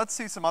 so let's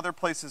see some other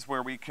places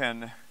where we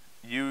can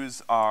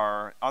use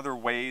our other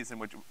ways in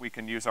which we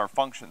can use our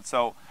function.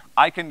 So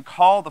I can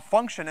call the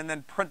function and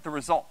then print the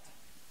result.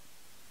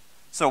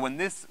 So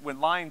when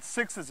line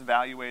 6 is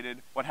evaluated,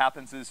 what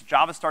happens is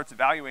Java starts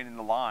evaluating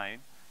the line,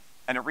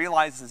 and it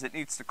realizes it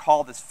needs to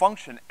call this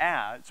function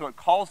add. So it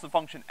calls the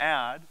function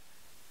add,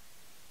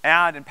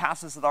 and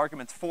passes the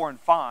arguments 4 and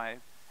 5,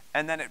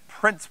 and then it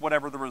prints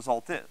whatever the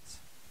result is.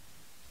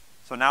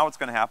 So now what's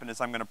gonna happen is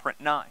I'm gonna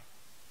print 9.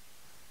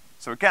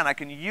 So again, I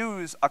can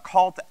use a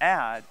call to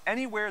add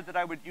anywhere that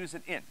I would use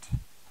an int.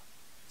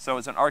 So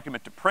as an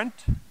argument to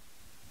print,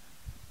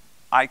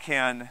 I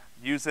can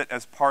use it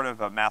as part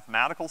of a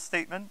mathematical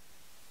statement,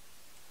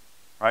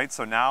 right?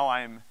 So now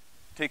I'm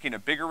taking a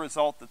bigger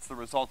result that's the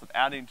result of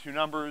adding 2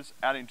 numbers,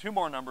 adding 2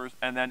 more numbers,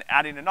 and then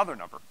adding another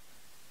number,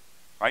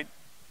 right?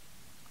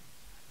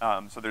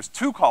 So there's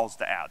 2 calls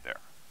to add there.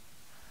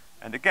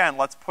 And again,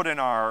 let's put in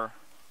our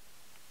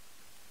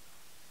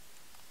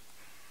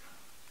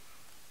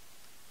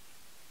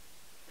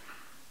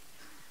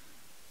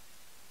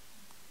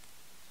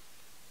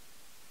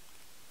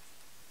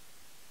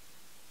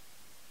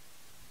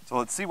So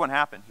let's see what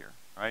happened here,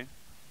 right?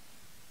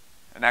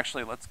 And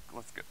actually, let's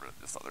get rid of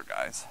this other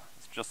guys.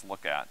 Let's just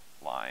look at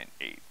line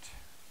 8.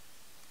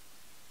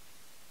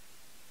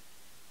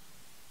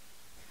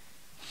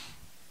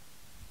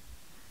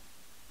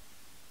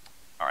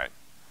 All right.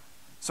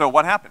 So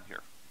what happened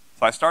here?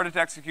 So I started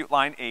to execute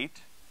line 8.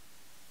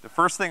 The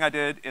first thing I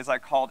did is I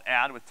called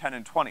add with 10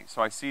 and 20,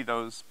 so I see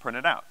those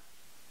printed out.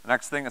 The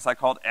next thing is I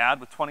called add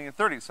with 20 and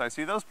 30, so I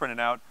see those printed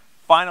out.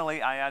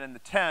 Finally, I add in the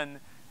 10,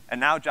 and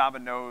now Java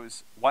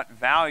knows what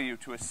value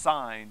to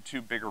assign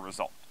to bigger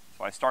result.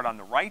 So I start on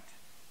the right,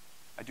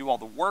 I do all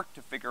the work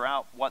to figure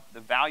out what the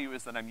value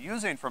is that I'm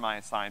using for my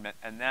assignment,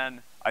 and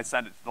then I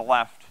send it to the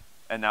left,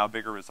 and now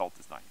bigger result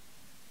is 9.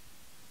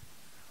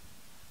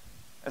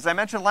 As I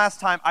mentioned last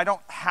time, I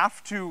don't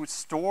have to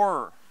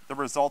store the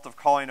result of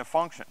calling a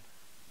function.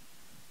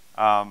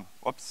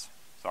 Whoops,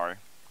 sorry,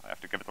 I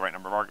have to give it the right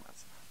number of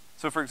arguments.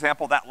 So for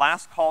example, that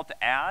last call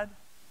to add,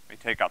 let me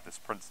take out this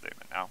print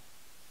statement now.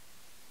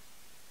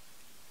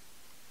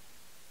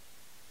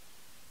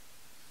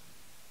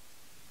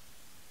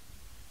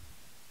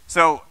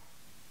 So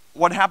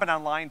what happened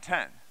on line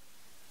 10?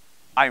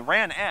 I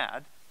ran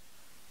add,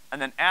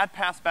 and then add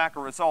passed back a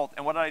result,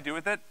 and what did I do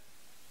with it?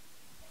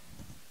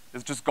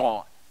 It's just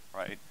gone,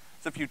 right?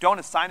 So if you don't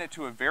assign it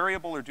to a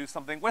variable or do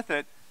something with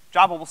it,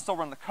 Java will still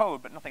run the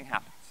code, but nothing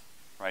happens,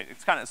 right?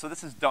 It's kind of, so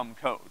this is dumb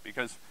code,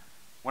 because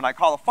when I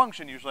call a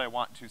function, usually I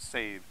want to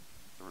save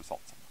the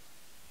results.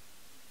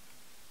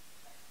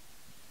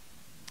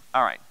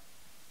 All right.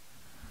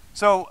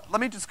 So let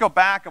me just go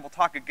back and we'll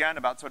talk again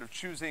about sort of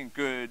choosing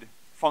good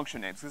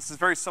function names. This is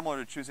very similar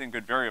to choosing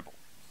good variable.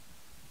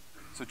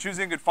 So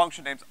choosing good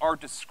function names are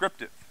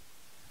descriptive.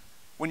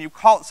 When you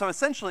call, so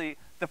essentially,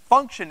 the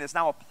function is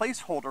now a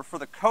placeholder for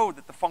the code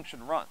that the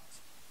function runs.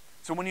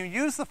 So when you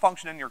use the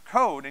function in your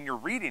code and you're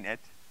reading it,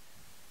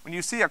 when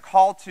you see a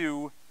call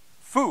to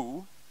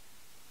foo,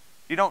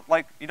 you don't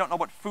know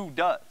what foo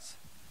does,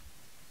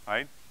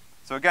 right?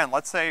 So again,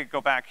 let's say,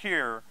 go back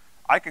here,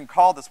 I can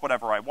call this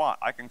whatever I want.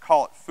 I can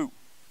call it foo.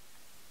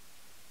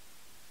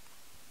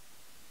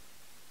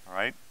 All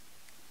right?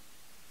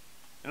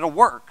 It'll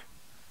work.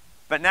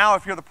 But now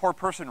if you're the poor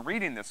person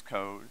reading this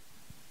code,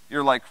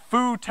 you're like,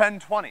 foo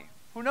 1020.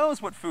 Who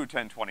knows what foo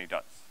 1020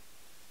 does?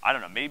 I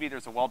don't know, maybe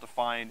there's a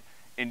well-defined,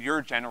 in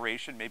your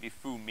generation, maybe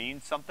foo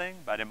means something,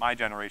 but in my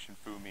generation,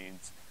 foo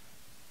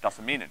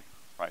doesn't mean anything,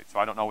 right? So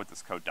I don't know what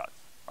this code does,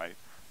 right?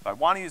 So I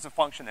want to use a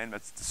function name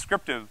that's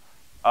descriptive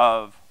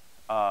of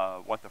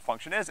what the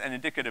function is and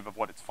indicative of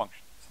what its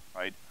function is,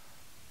 right?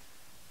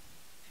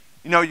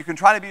 You know, you can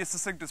try to be as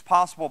succinct as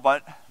possible,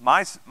 but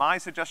my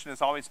suggestion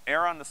is always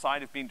err on the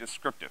side of being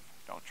descriptive.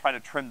 Don't try to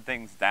trim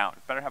things down.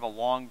 It's better to have a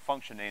long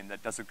function name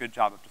that does a good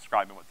job of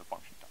describing what the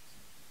function does.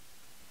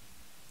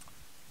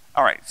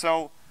 All right,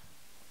 so,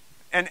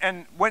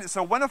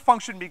 when a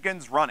function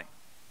begins running,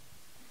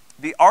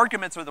 the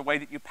arguments are the way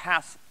that you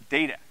pass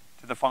data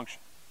to the function,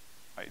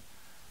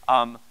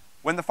 right?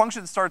 When the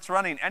function starts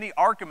running, any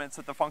arguments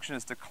that the function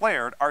has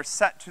declared are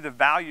set to the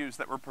values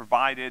that were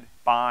provided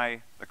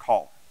by the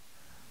call.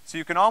 So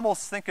you can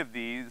almost think of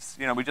these,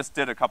 you know, we just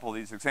did a couple of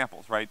these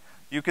examples, right?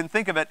 You can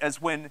think of it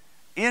as when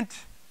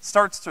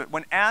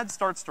when add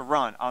starts to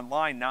run on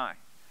line 9,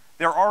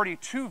 there are already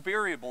two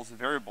variables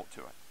available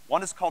to it.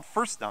 One is called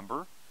first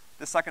number,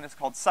 the second is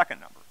called second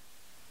number.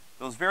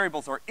 Those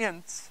variables are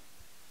ints,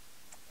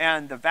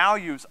 and the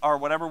values are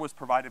whatever was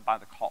provided by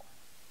the caller,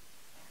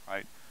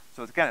 right?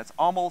 So again, it's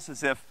almost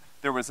as if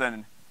there was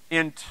an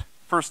int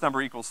first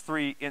number equals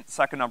 3, int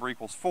second number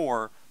equals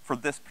 4 for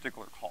this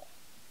particular call,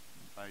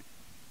 right?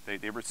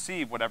 They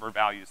receive whatever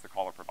values the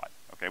caller provided.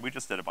 Okay, we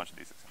just did a bunch of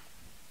these examples.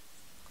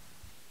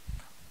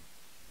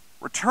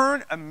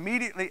 Return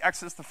immediately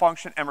exits the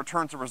function and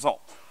returns a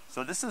result.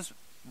 So this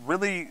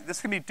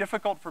can be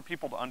difficult for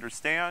people to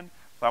understand,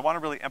 so I want to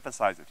really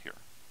emphasize it here.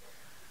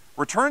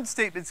 Return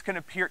statements can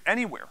appear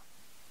anywhere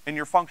in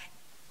your function.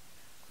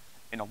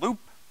 In a loop,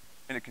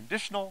 in a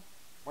conditional,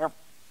 wherever,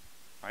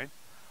 right?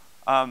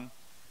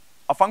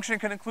 A function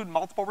can include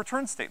multiple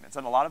return statements,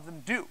 and a lot of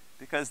them do,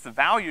 because the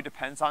value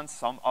depends on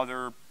some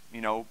other,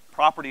 you know,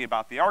 property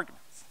about the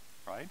arguments,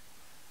 right?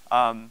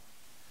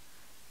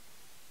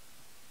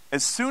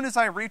 As soon as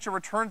I reach a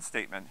return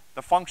statement,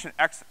 the function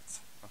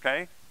exits,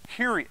 okay?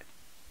 Period.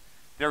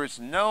 There is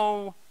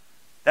no,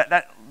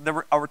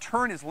 a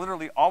return is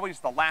literally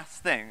always the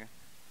last thing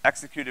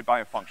executed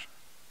by a function.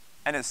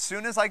 And as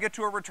soon as I get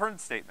to a return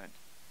statement,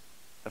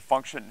 the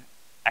function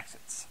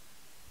exits.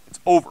 It's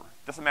over.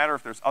 It doesn't matter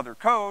if there's other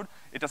code.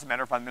 It doesn't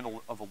matter if I'm in the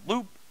middle of a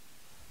loop.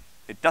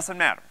 It doesn't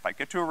matter. If I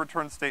get to a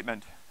return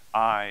statement,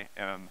 I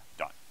am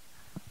done.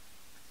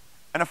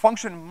 And a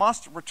function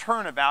must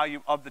return a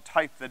value of the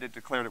type that it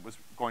declared it was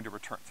going to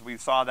return. So we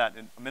saw that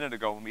a minute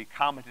ago when we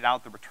commented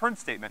out the return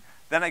statement.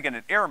 Then I get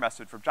an error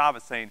message from Java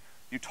saying,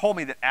 you told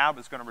me that add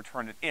was going to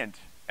return an int,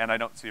 and I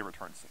don't see a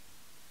return statement.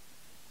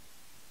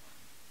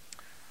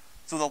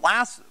 So the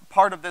last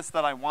part of this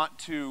that I want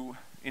to,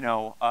 you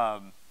know,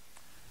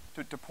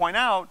 to point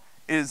out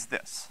is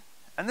this.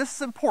 And this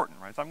is important,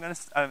 right? So I'm going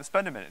to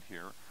spend a minute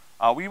here.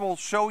 We will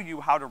show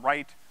you how to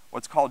write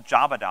what's called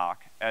JavaDoc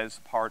as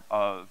part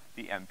of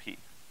the MP.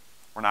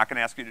 We're not going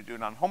to ask you to do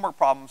it on homework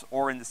problems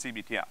or in the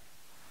CBTF.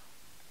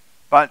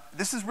 But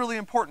this is really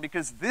important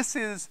because this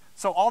is,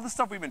 so all the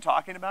stuff we've been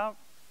talking about,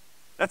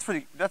 that's for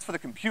the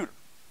computer.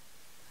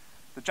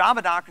 The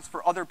JavaDoc is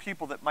for other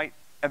people that might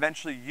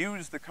eventually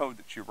use the code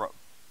that you wrote.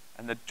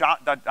 And the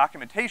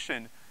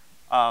documentation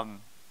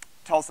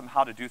tells them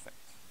how to do things.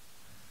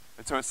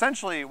 And so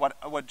essentially what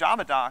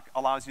JavaDoc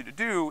allows you to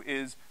do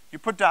is you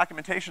put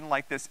documentation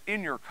like this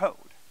in your code,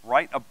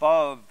 right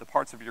above the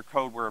parts of your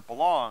code where it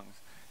belongs,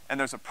 and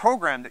there's a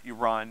program that you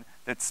run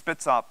that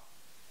spits up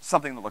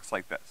something that looks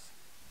like this.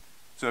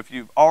 So if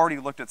you've already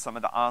looked at some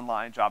of the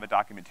online Java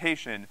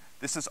documentation,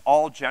 this is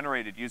all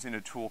generated using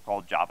a tool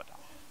called JavaDoc,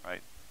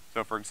 right?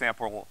 So for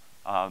example,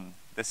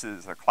 this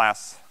is a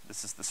class,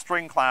 this is the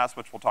string class,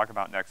 which we'll talk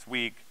about next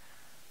week.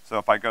 So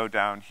if I go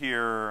down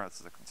here,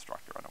 this is a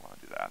constructor, I don't want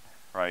to do that,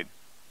 right?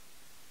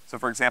 So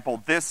for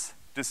example, this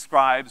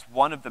describes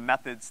one of the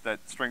methods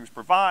that strings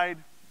provide.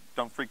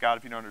 Don't freak out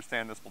if you don't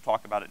understand this, we'll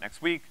talk about it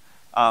next week.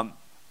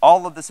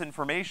 All of this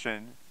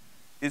information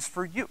is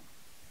for you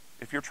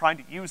if you're trying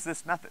to use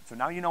this method. So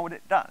now you know what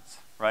it does,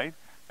 right?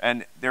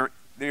 And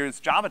there's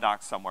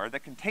JavaDoc somewhere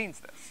that contains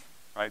this,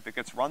 right? That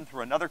gets run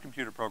through another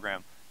computer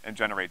program and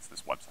generates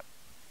this website.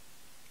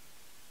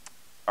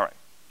 All right.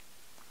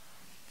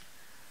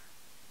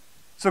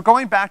 So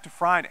going back to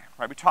Friday,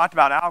 right, we talked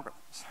about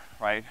algorithms,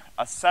 right?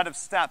 A set of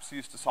steps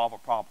used to solve a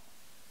problem.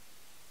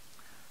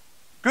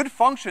 Good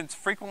functions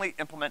frequently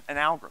implement an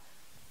algorithm.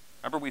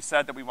 Remember we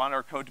said that we wanted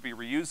our code to be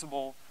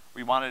reusable,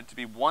 we wanted it to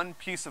be one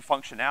piece of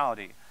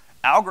functionality.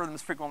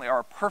 Algorithms frequently are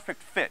a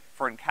perfect fit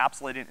for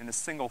encapsulating in a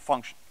single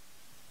function,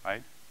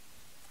 right?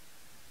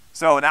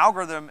 So an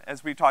algorithm,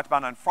 as we talked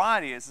about on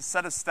Friday, is a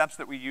set of steps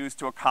that we use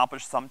to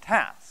accomplish some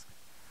task.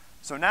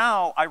 So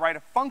now I write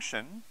a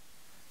function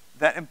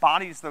that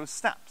embodies those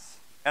steps.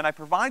 And I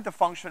provide the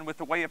function with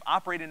a way of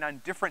operating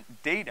on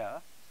different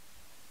data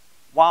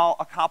while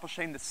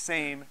accomplishing the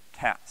same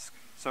task.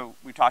 So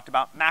we talked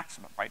about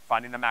maximum, right?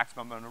 Finding the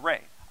maximum of an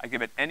array. I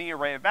give it any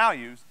array of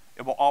values,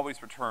 it will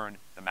always return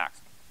the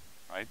maximum,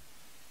 right?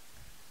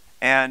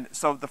 And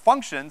so the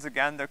functions,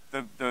 again,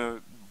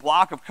 the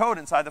block of code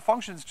inside the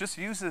functions just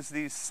uses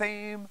these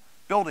same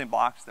building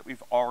blocks that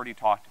we've already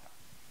talked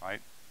about,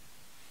 right?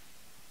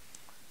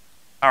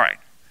 All right,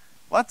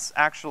 let's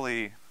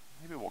actually,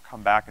 maybe we'll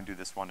come back and do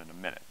this one in a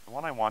minute. The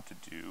one I want to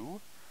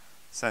do,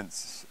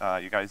 since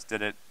you guys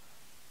did it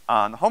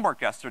on the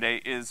homework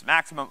yesterday, is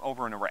maximum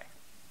over an array.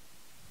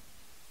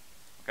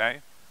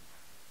 Okay?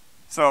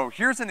 So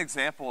here's an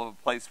example of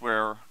a place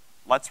where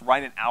let's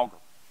write an algorithm.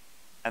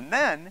 And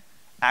then,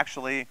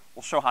 actually,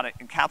 we'll show how to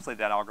encapsulate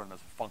that algorithm as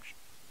a function.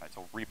 Right?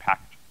 So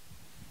repackage it.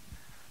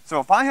 So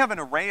if I have an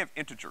array of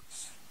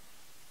integers,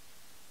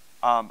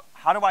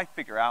 how do I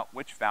figure out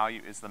which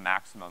value is the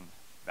maximum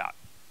value?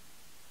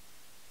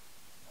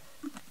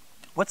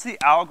 What's the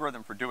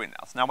algorithm for doing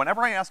this? Now,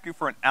 whenever I ask you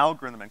for an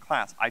algorithm in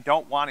class, I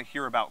don't want to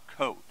hear about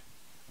code.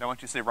 I don't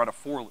want you to say write a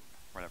for loop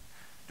or whatever.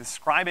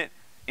 Describe it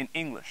in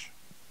English.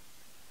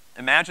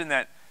 Imagine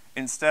that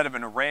instead of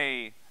an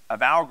array of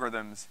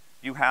algorithms,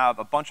 you have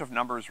a bunch of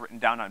numbers written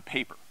down on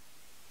paper.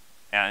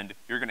 And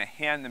you're gonna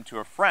hand them to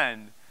a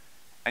friend,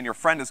 and your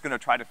friend is gonna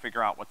try to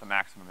figure out what the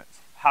maximum is.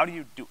 How do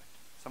you do it?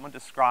 Someone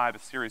describe a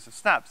series of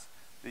steps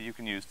that you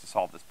can use to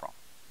solve this problem.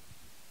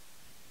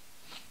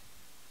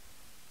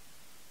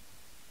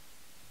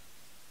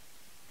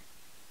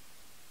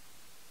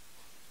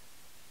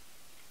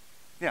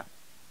 Yeah.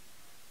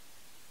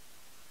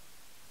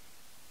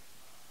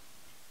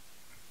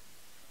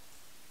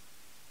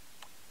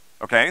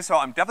 Okay, so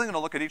I'm definitely gonna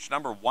look at each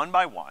number one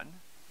by one.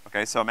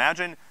 Okay, so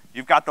imagine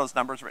you've got those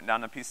numbers written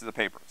down on pieces of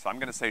paper. So I'm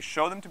gonna say,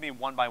 show them to me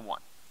one by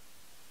one,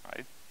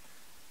 right?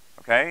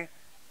 Okay,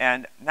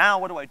 and now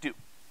what do I do?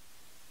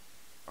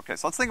 Okay,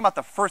 so let's think about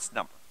the first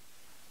number.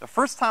 The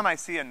first time I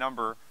see a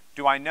number,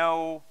 do I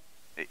know,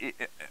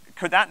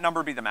 could that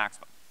number be the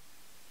maximum?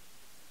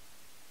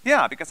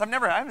 Yeah, because I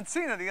haven't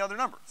seen any other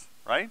numbers,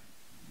 right?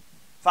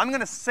 So I'm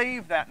gonna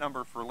save that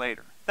number for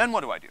later. Then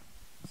what do I do?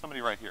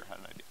 Somebody right here had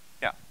an idea.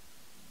 Yeah.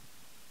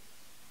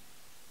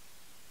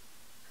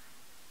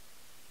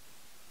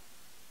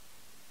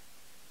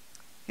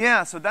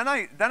 Yeah, so then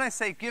I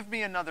say, give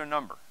me another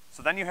number.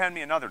 So then you hand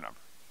me another number.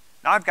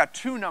 Now I've got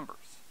two numbers.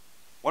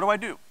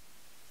 What do?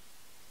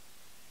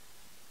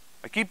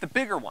 I keep the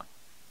bigger one.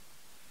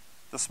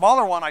 The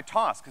smaller one I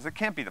toss, because it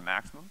can't be the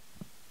maximum.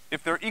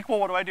 If they're equal,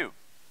 what do?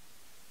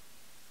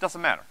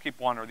 Doesn't matter, keep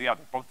one or the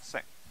other, both the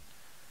same.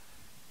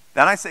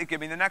 Then I say, give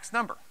me the next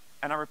number.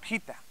 And I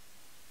repeat that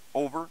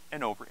over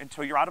and over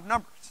until you're out of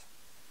numbers.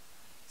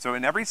 So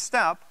in every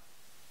step,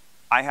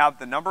 I have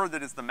the number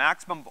that is the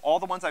maximum of all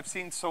the ones I've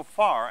seen so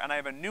far, and I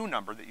have a new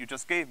number that you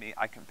just gave me.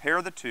 I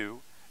compare the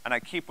two, and I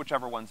keep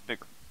whichever one's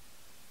bigger.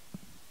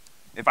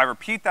 If I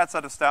repeat that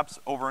set of steps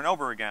over and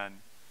over again,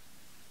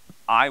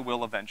 I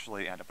will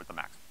eventually end up with the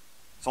maximum.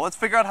 So let's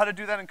figure out how to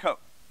do that in code.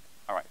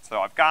 All right, so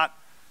I've got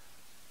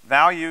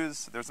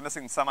values. There's a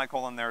missing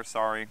semicolon there,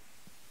 sorry.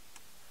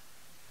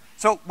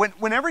 So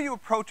whenever you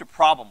approach a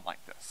problem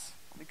like this,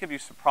 let me give you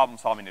some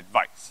problem-solving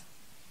advice.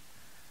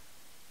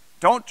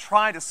 Don't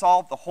try to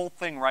solve the whole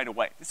thing right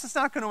away. This is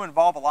not going to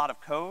involve a lot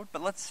of code,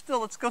 but let's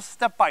go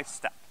step by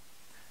step.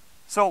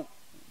 So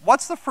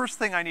what's the first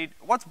thing I need,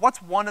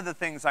 what's one of the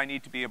things I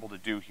need to be able to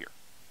do here?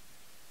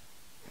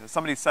 You know,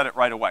 somebody said it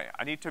right away.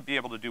 I need to be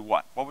able to do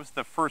what? What was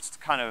the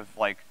first kind of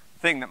like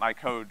thing that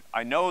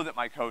I know that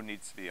my code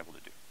needs to be able to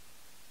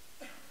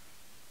do?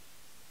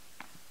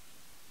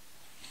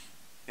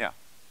 Yeah.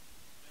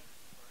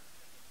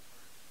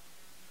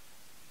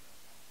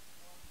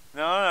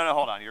 No,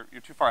 hold on, you're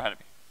too far ahead of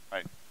me.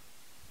 Right.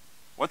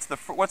 What's the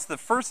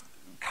first,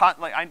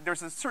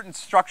 there's a certain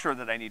structure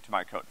that I need to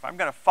my code. If I'm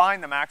gonna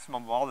find the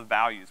maximum of all the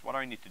values, what do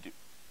I need to do?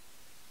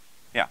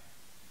 Yeah.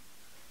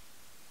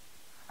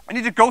 I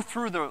need to go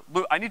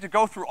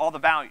through all the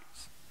values.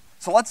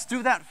 So let's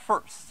do that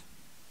first.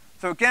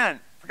 So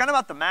again, forget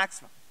about the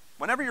maximum.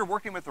 Whenever you're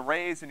working with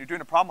arrays and you're doing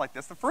a problem like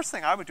this, the first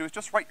thing I would do is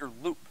just write your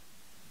loop.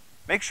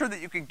 Make sure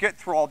that you can get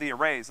through all the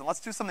arrays, and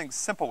let's do something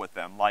simple with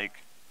them,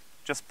 like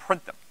just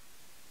print them.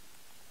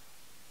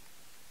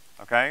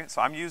 Okay,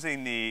 so I'm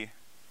using the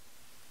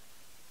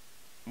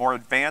more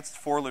advanced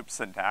for loop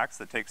syntax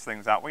that takes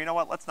things out. Well, you know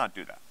what, let's not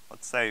do that.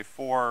 Let's say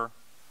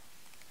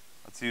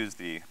let's use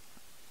the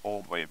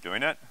old way of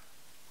doing it.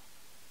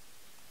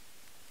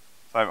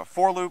 So I have a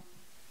for loop.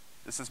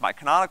 This is my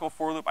canonical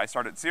for loop. I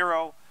start at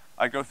 0.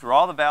 I go through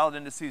all the valid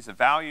indices of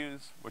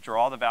values, which are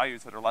all the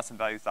values that are less than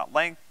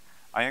values.length.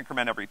 I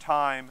increment every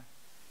time.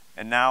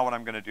 And now what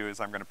I'm gonna do is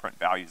I'm gonna print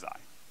values I.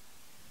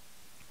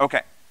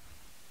 Okay.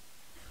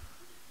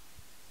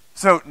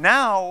 So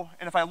now,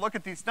 and if I look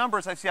at these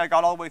numbers, I see I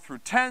got all the way through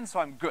 10, so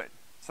I'm good.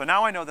 So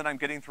now I know that I'm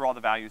getting through all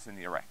the values in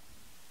the array.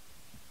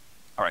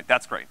 All right,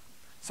 that's great.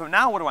 So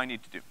now what do I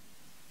need to do?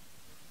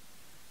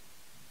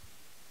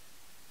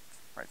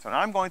 Right, so now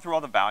I'm going through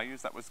all the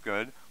values, that was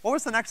good. What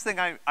was the next thing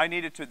I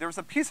needed to, there was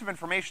a piece of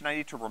information I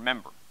need to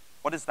remember.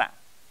 What is that?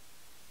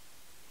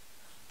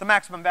 The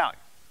maximum value,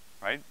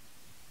 right?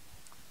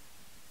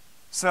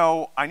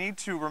 So I need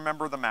to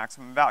remember the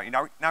maximum value.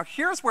 Now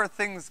here's where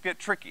things get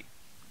tricky,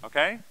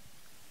 okay?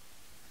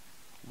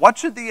 What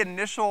should the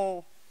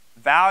initial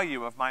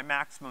value of my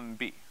maximum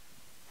be?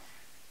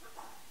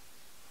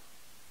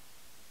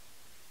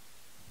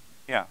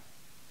 Yeah.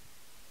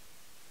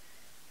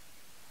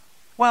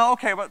 Well,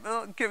 okay,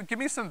 but give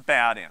me some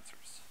bad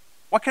answers.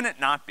 What can it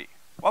not be?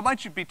 What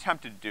might you be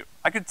tempted to do?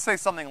 I could say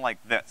something like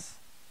this,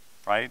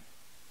 right?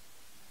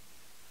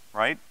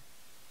 Right?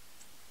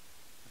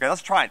 Okay,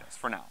 let's try this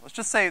for now. Let's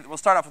just say we'll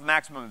start off with a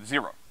maximum of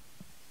 0.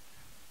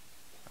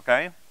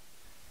 Okay?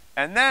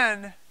 And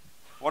then,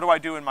 what do I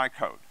do in my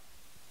code?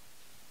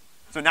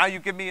 So now you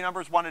give me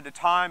numbers one at a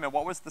time, and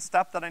what was the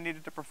step that I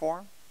needed to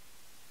perform?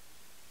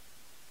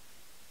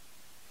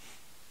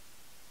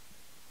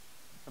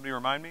 Somebody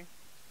remind me?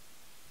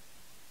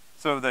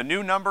 So the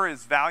new number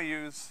is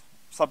values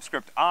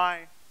subscript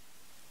I.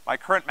 My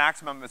current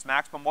maximum is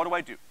maximum. What do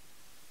I do?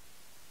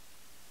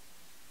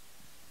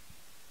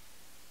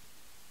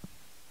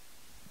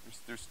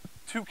 There's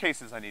two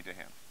cases I need to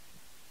handle.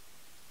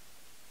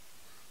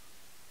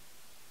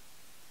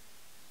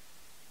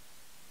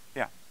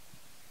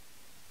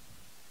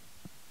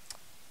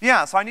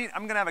 Yeah, so I'm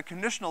gonna have a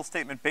conditional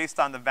statement based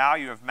on the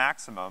value of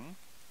maximum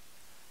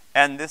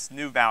and this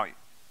new value.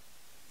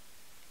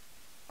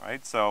 All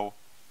right, so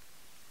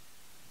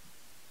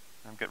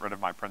I'll get rid of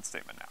my print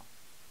statement now.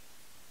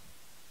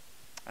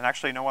 And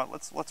actually, you know what?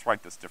 Let's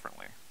write this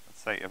differently. Let's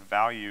say if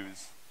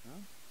values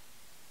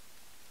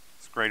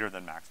is greater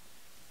than maximum.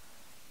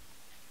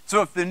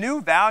 So if the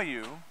new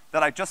value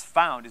that I just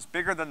found is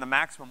bigger than the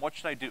maximum, what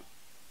should I do?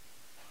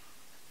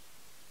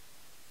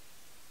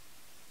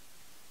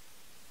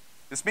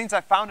 This means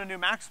I found a new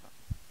maximum.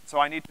 So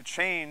I need to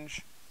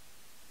change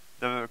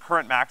the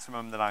current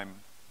maximum that I'm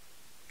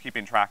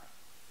keeping track of.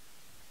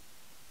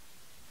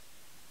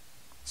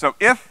 So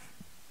does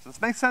this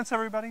make sense,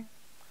 everybody?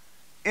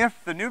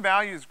 If the new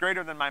value is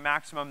greater than my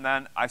maximum,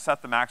 then I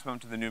set the maximum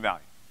to the new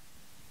value.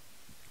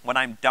 When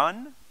I'm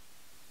done,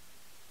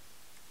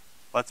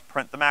 let's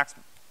print the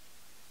maximum.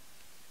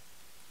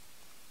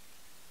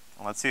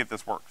 And let's see if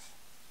this works.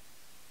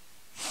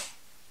 It's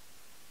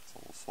a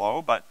little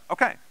slow, but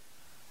okay.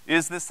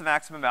 Is this the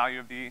maximum value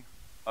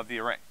of the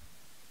array?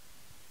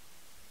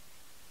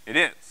 It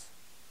is.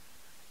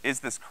 Is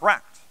this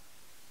correct?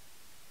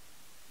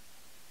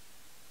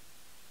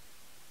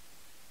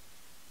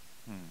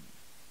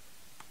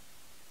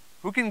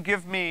 Who can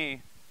give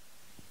me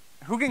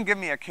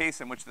a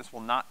case in which this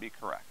will not be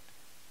correct?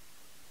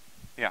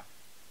 Yeah.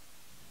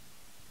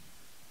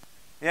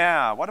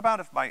 Yeah, what about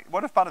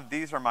if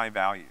these are my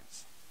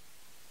values?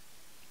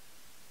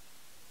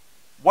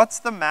 What's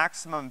the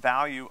maximum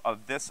value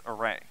of this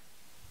array?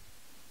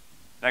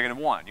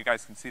 -1. You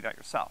guys can see that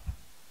yourself,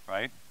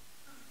 right?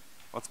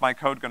 What's my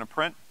code gonna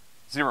print?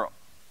 0.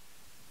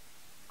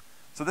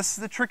 So this is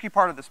the tricky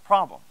part of this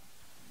problem.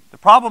 The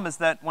problem is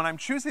that when I'm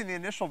choosing the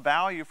initial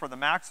value for the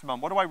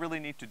maximum, what do I really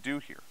need to do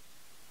here?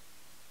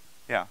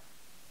 Yeah.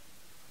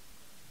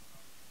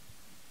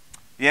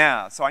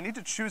 Yeah, so I need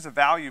to choose a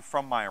value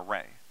from my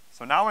array.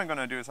 So now what I'm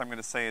gonna do is I'm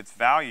gonna say its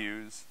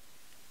values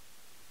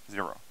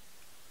 0.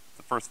 It's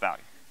the first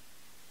value.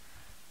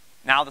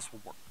 Now this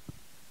will work.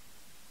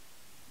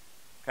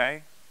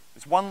 Okay?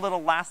 There's one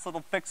last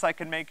little fix I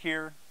can make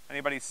here.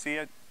 Anybody see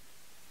it?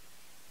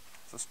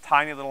 It's this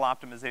tiny little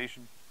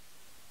optimization.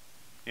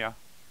 Yeah?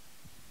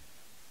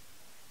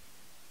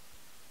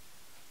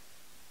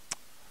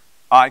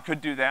 I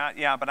could do that,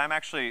 yeah, but I'm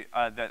actually,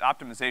 the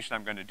optimization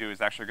I'm gonna do is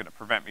actually gonna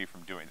prevent me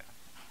from doing that.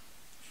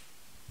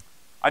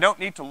 I don't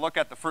need to look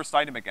at the first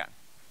item again,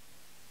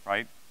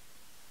 right?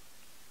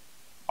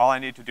 All I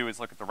need to do is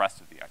look at the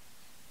rest of the items.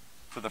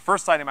 So the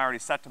first item I already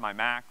set to my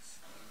max.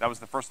 That was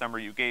the first number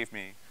you gave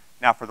me.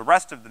 Now for the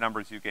rest of the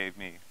numbers you gave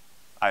me,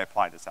 I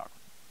apply this algorithm.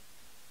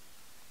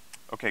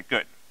 Okay,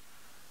 good.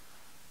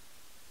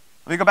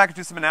 Let me go back and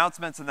do some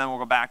announcements, and then we'll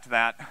go back to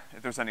that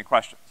if there's any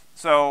questions.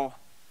 So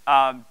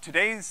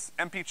today's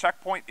MP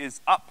checkpoint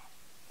is up.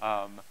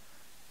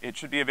 It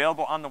should be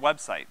available on the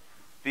website.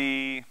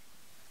 You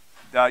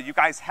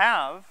guys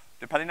have,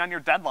 depending on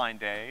your deadline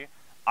day,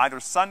 either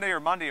Sunday or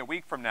Monday a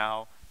week from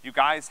now, you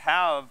guys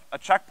have a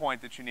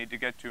checkpoint that you need to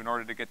get to in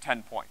order to get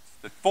 10 points.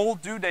 The full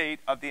due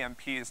date of the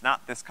MP is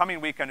not this coming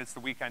weekend, it's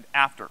the weekend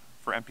after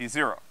for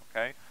MP0,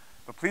 okay?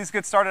 But please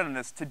get started on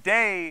this.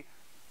 Today,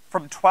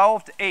 from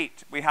 12 to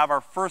 8, we have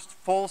our first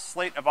full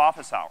slate of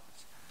office hours.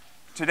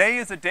 Today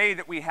is a day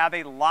that we have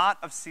a lot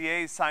of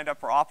CAs signed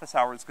up for office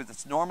hours because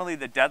it's normally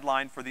the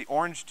deadline for the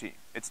Orange team.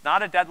 It's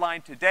not a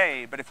deadline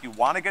today, but if you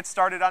want to get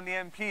started on the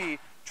MP,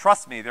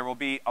 trust me, there will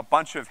be a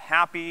bunch of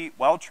happy,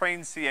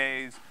 well-trained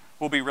CAs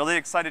who will be really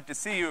excited to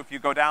see you if you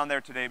go down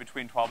there today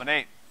between 12 and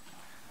 8.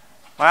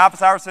 My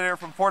office hours today are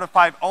from 4 to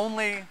 5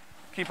 only.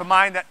 Keep in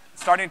mind that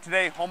starting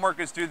today, homework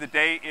is due the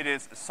day it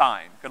is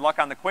assigned. Good luck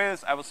on the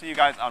quiz. I will see you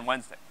guys on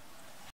Wednesday.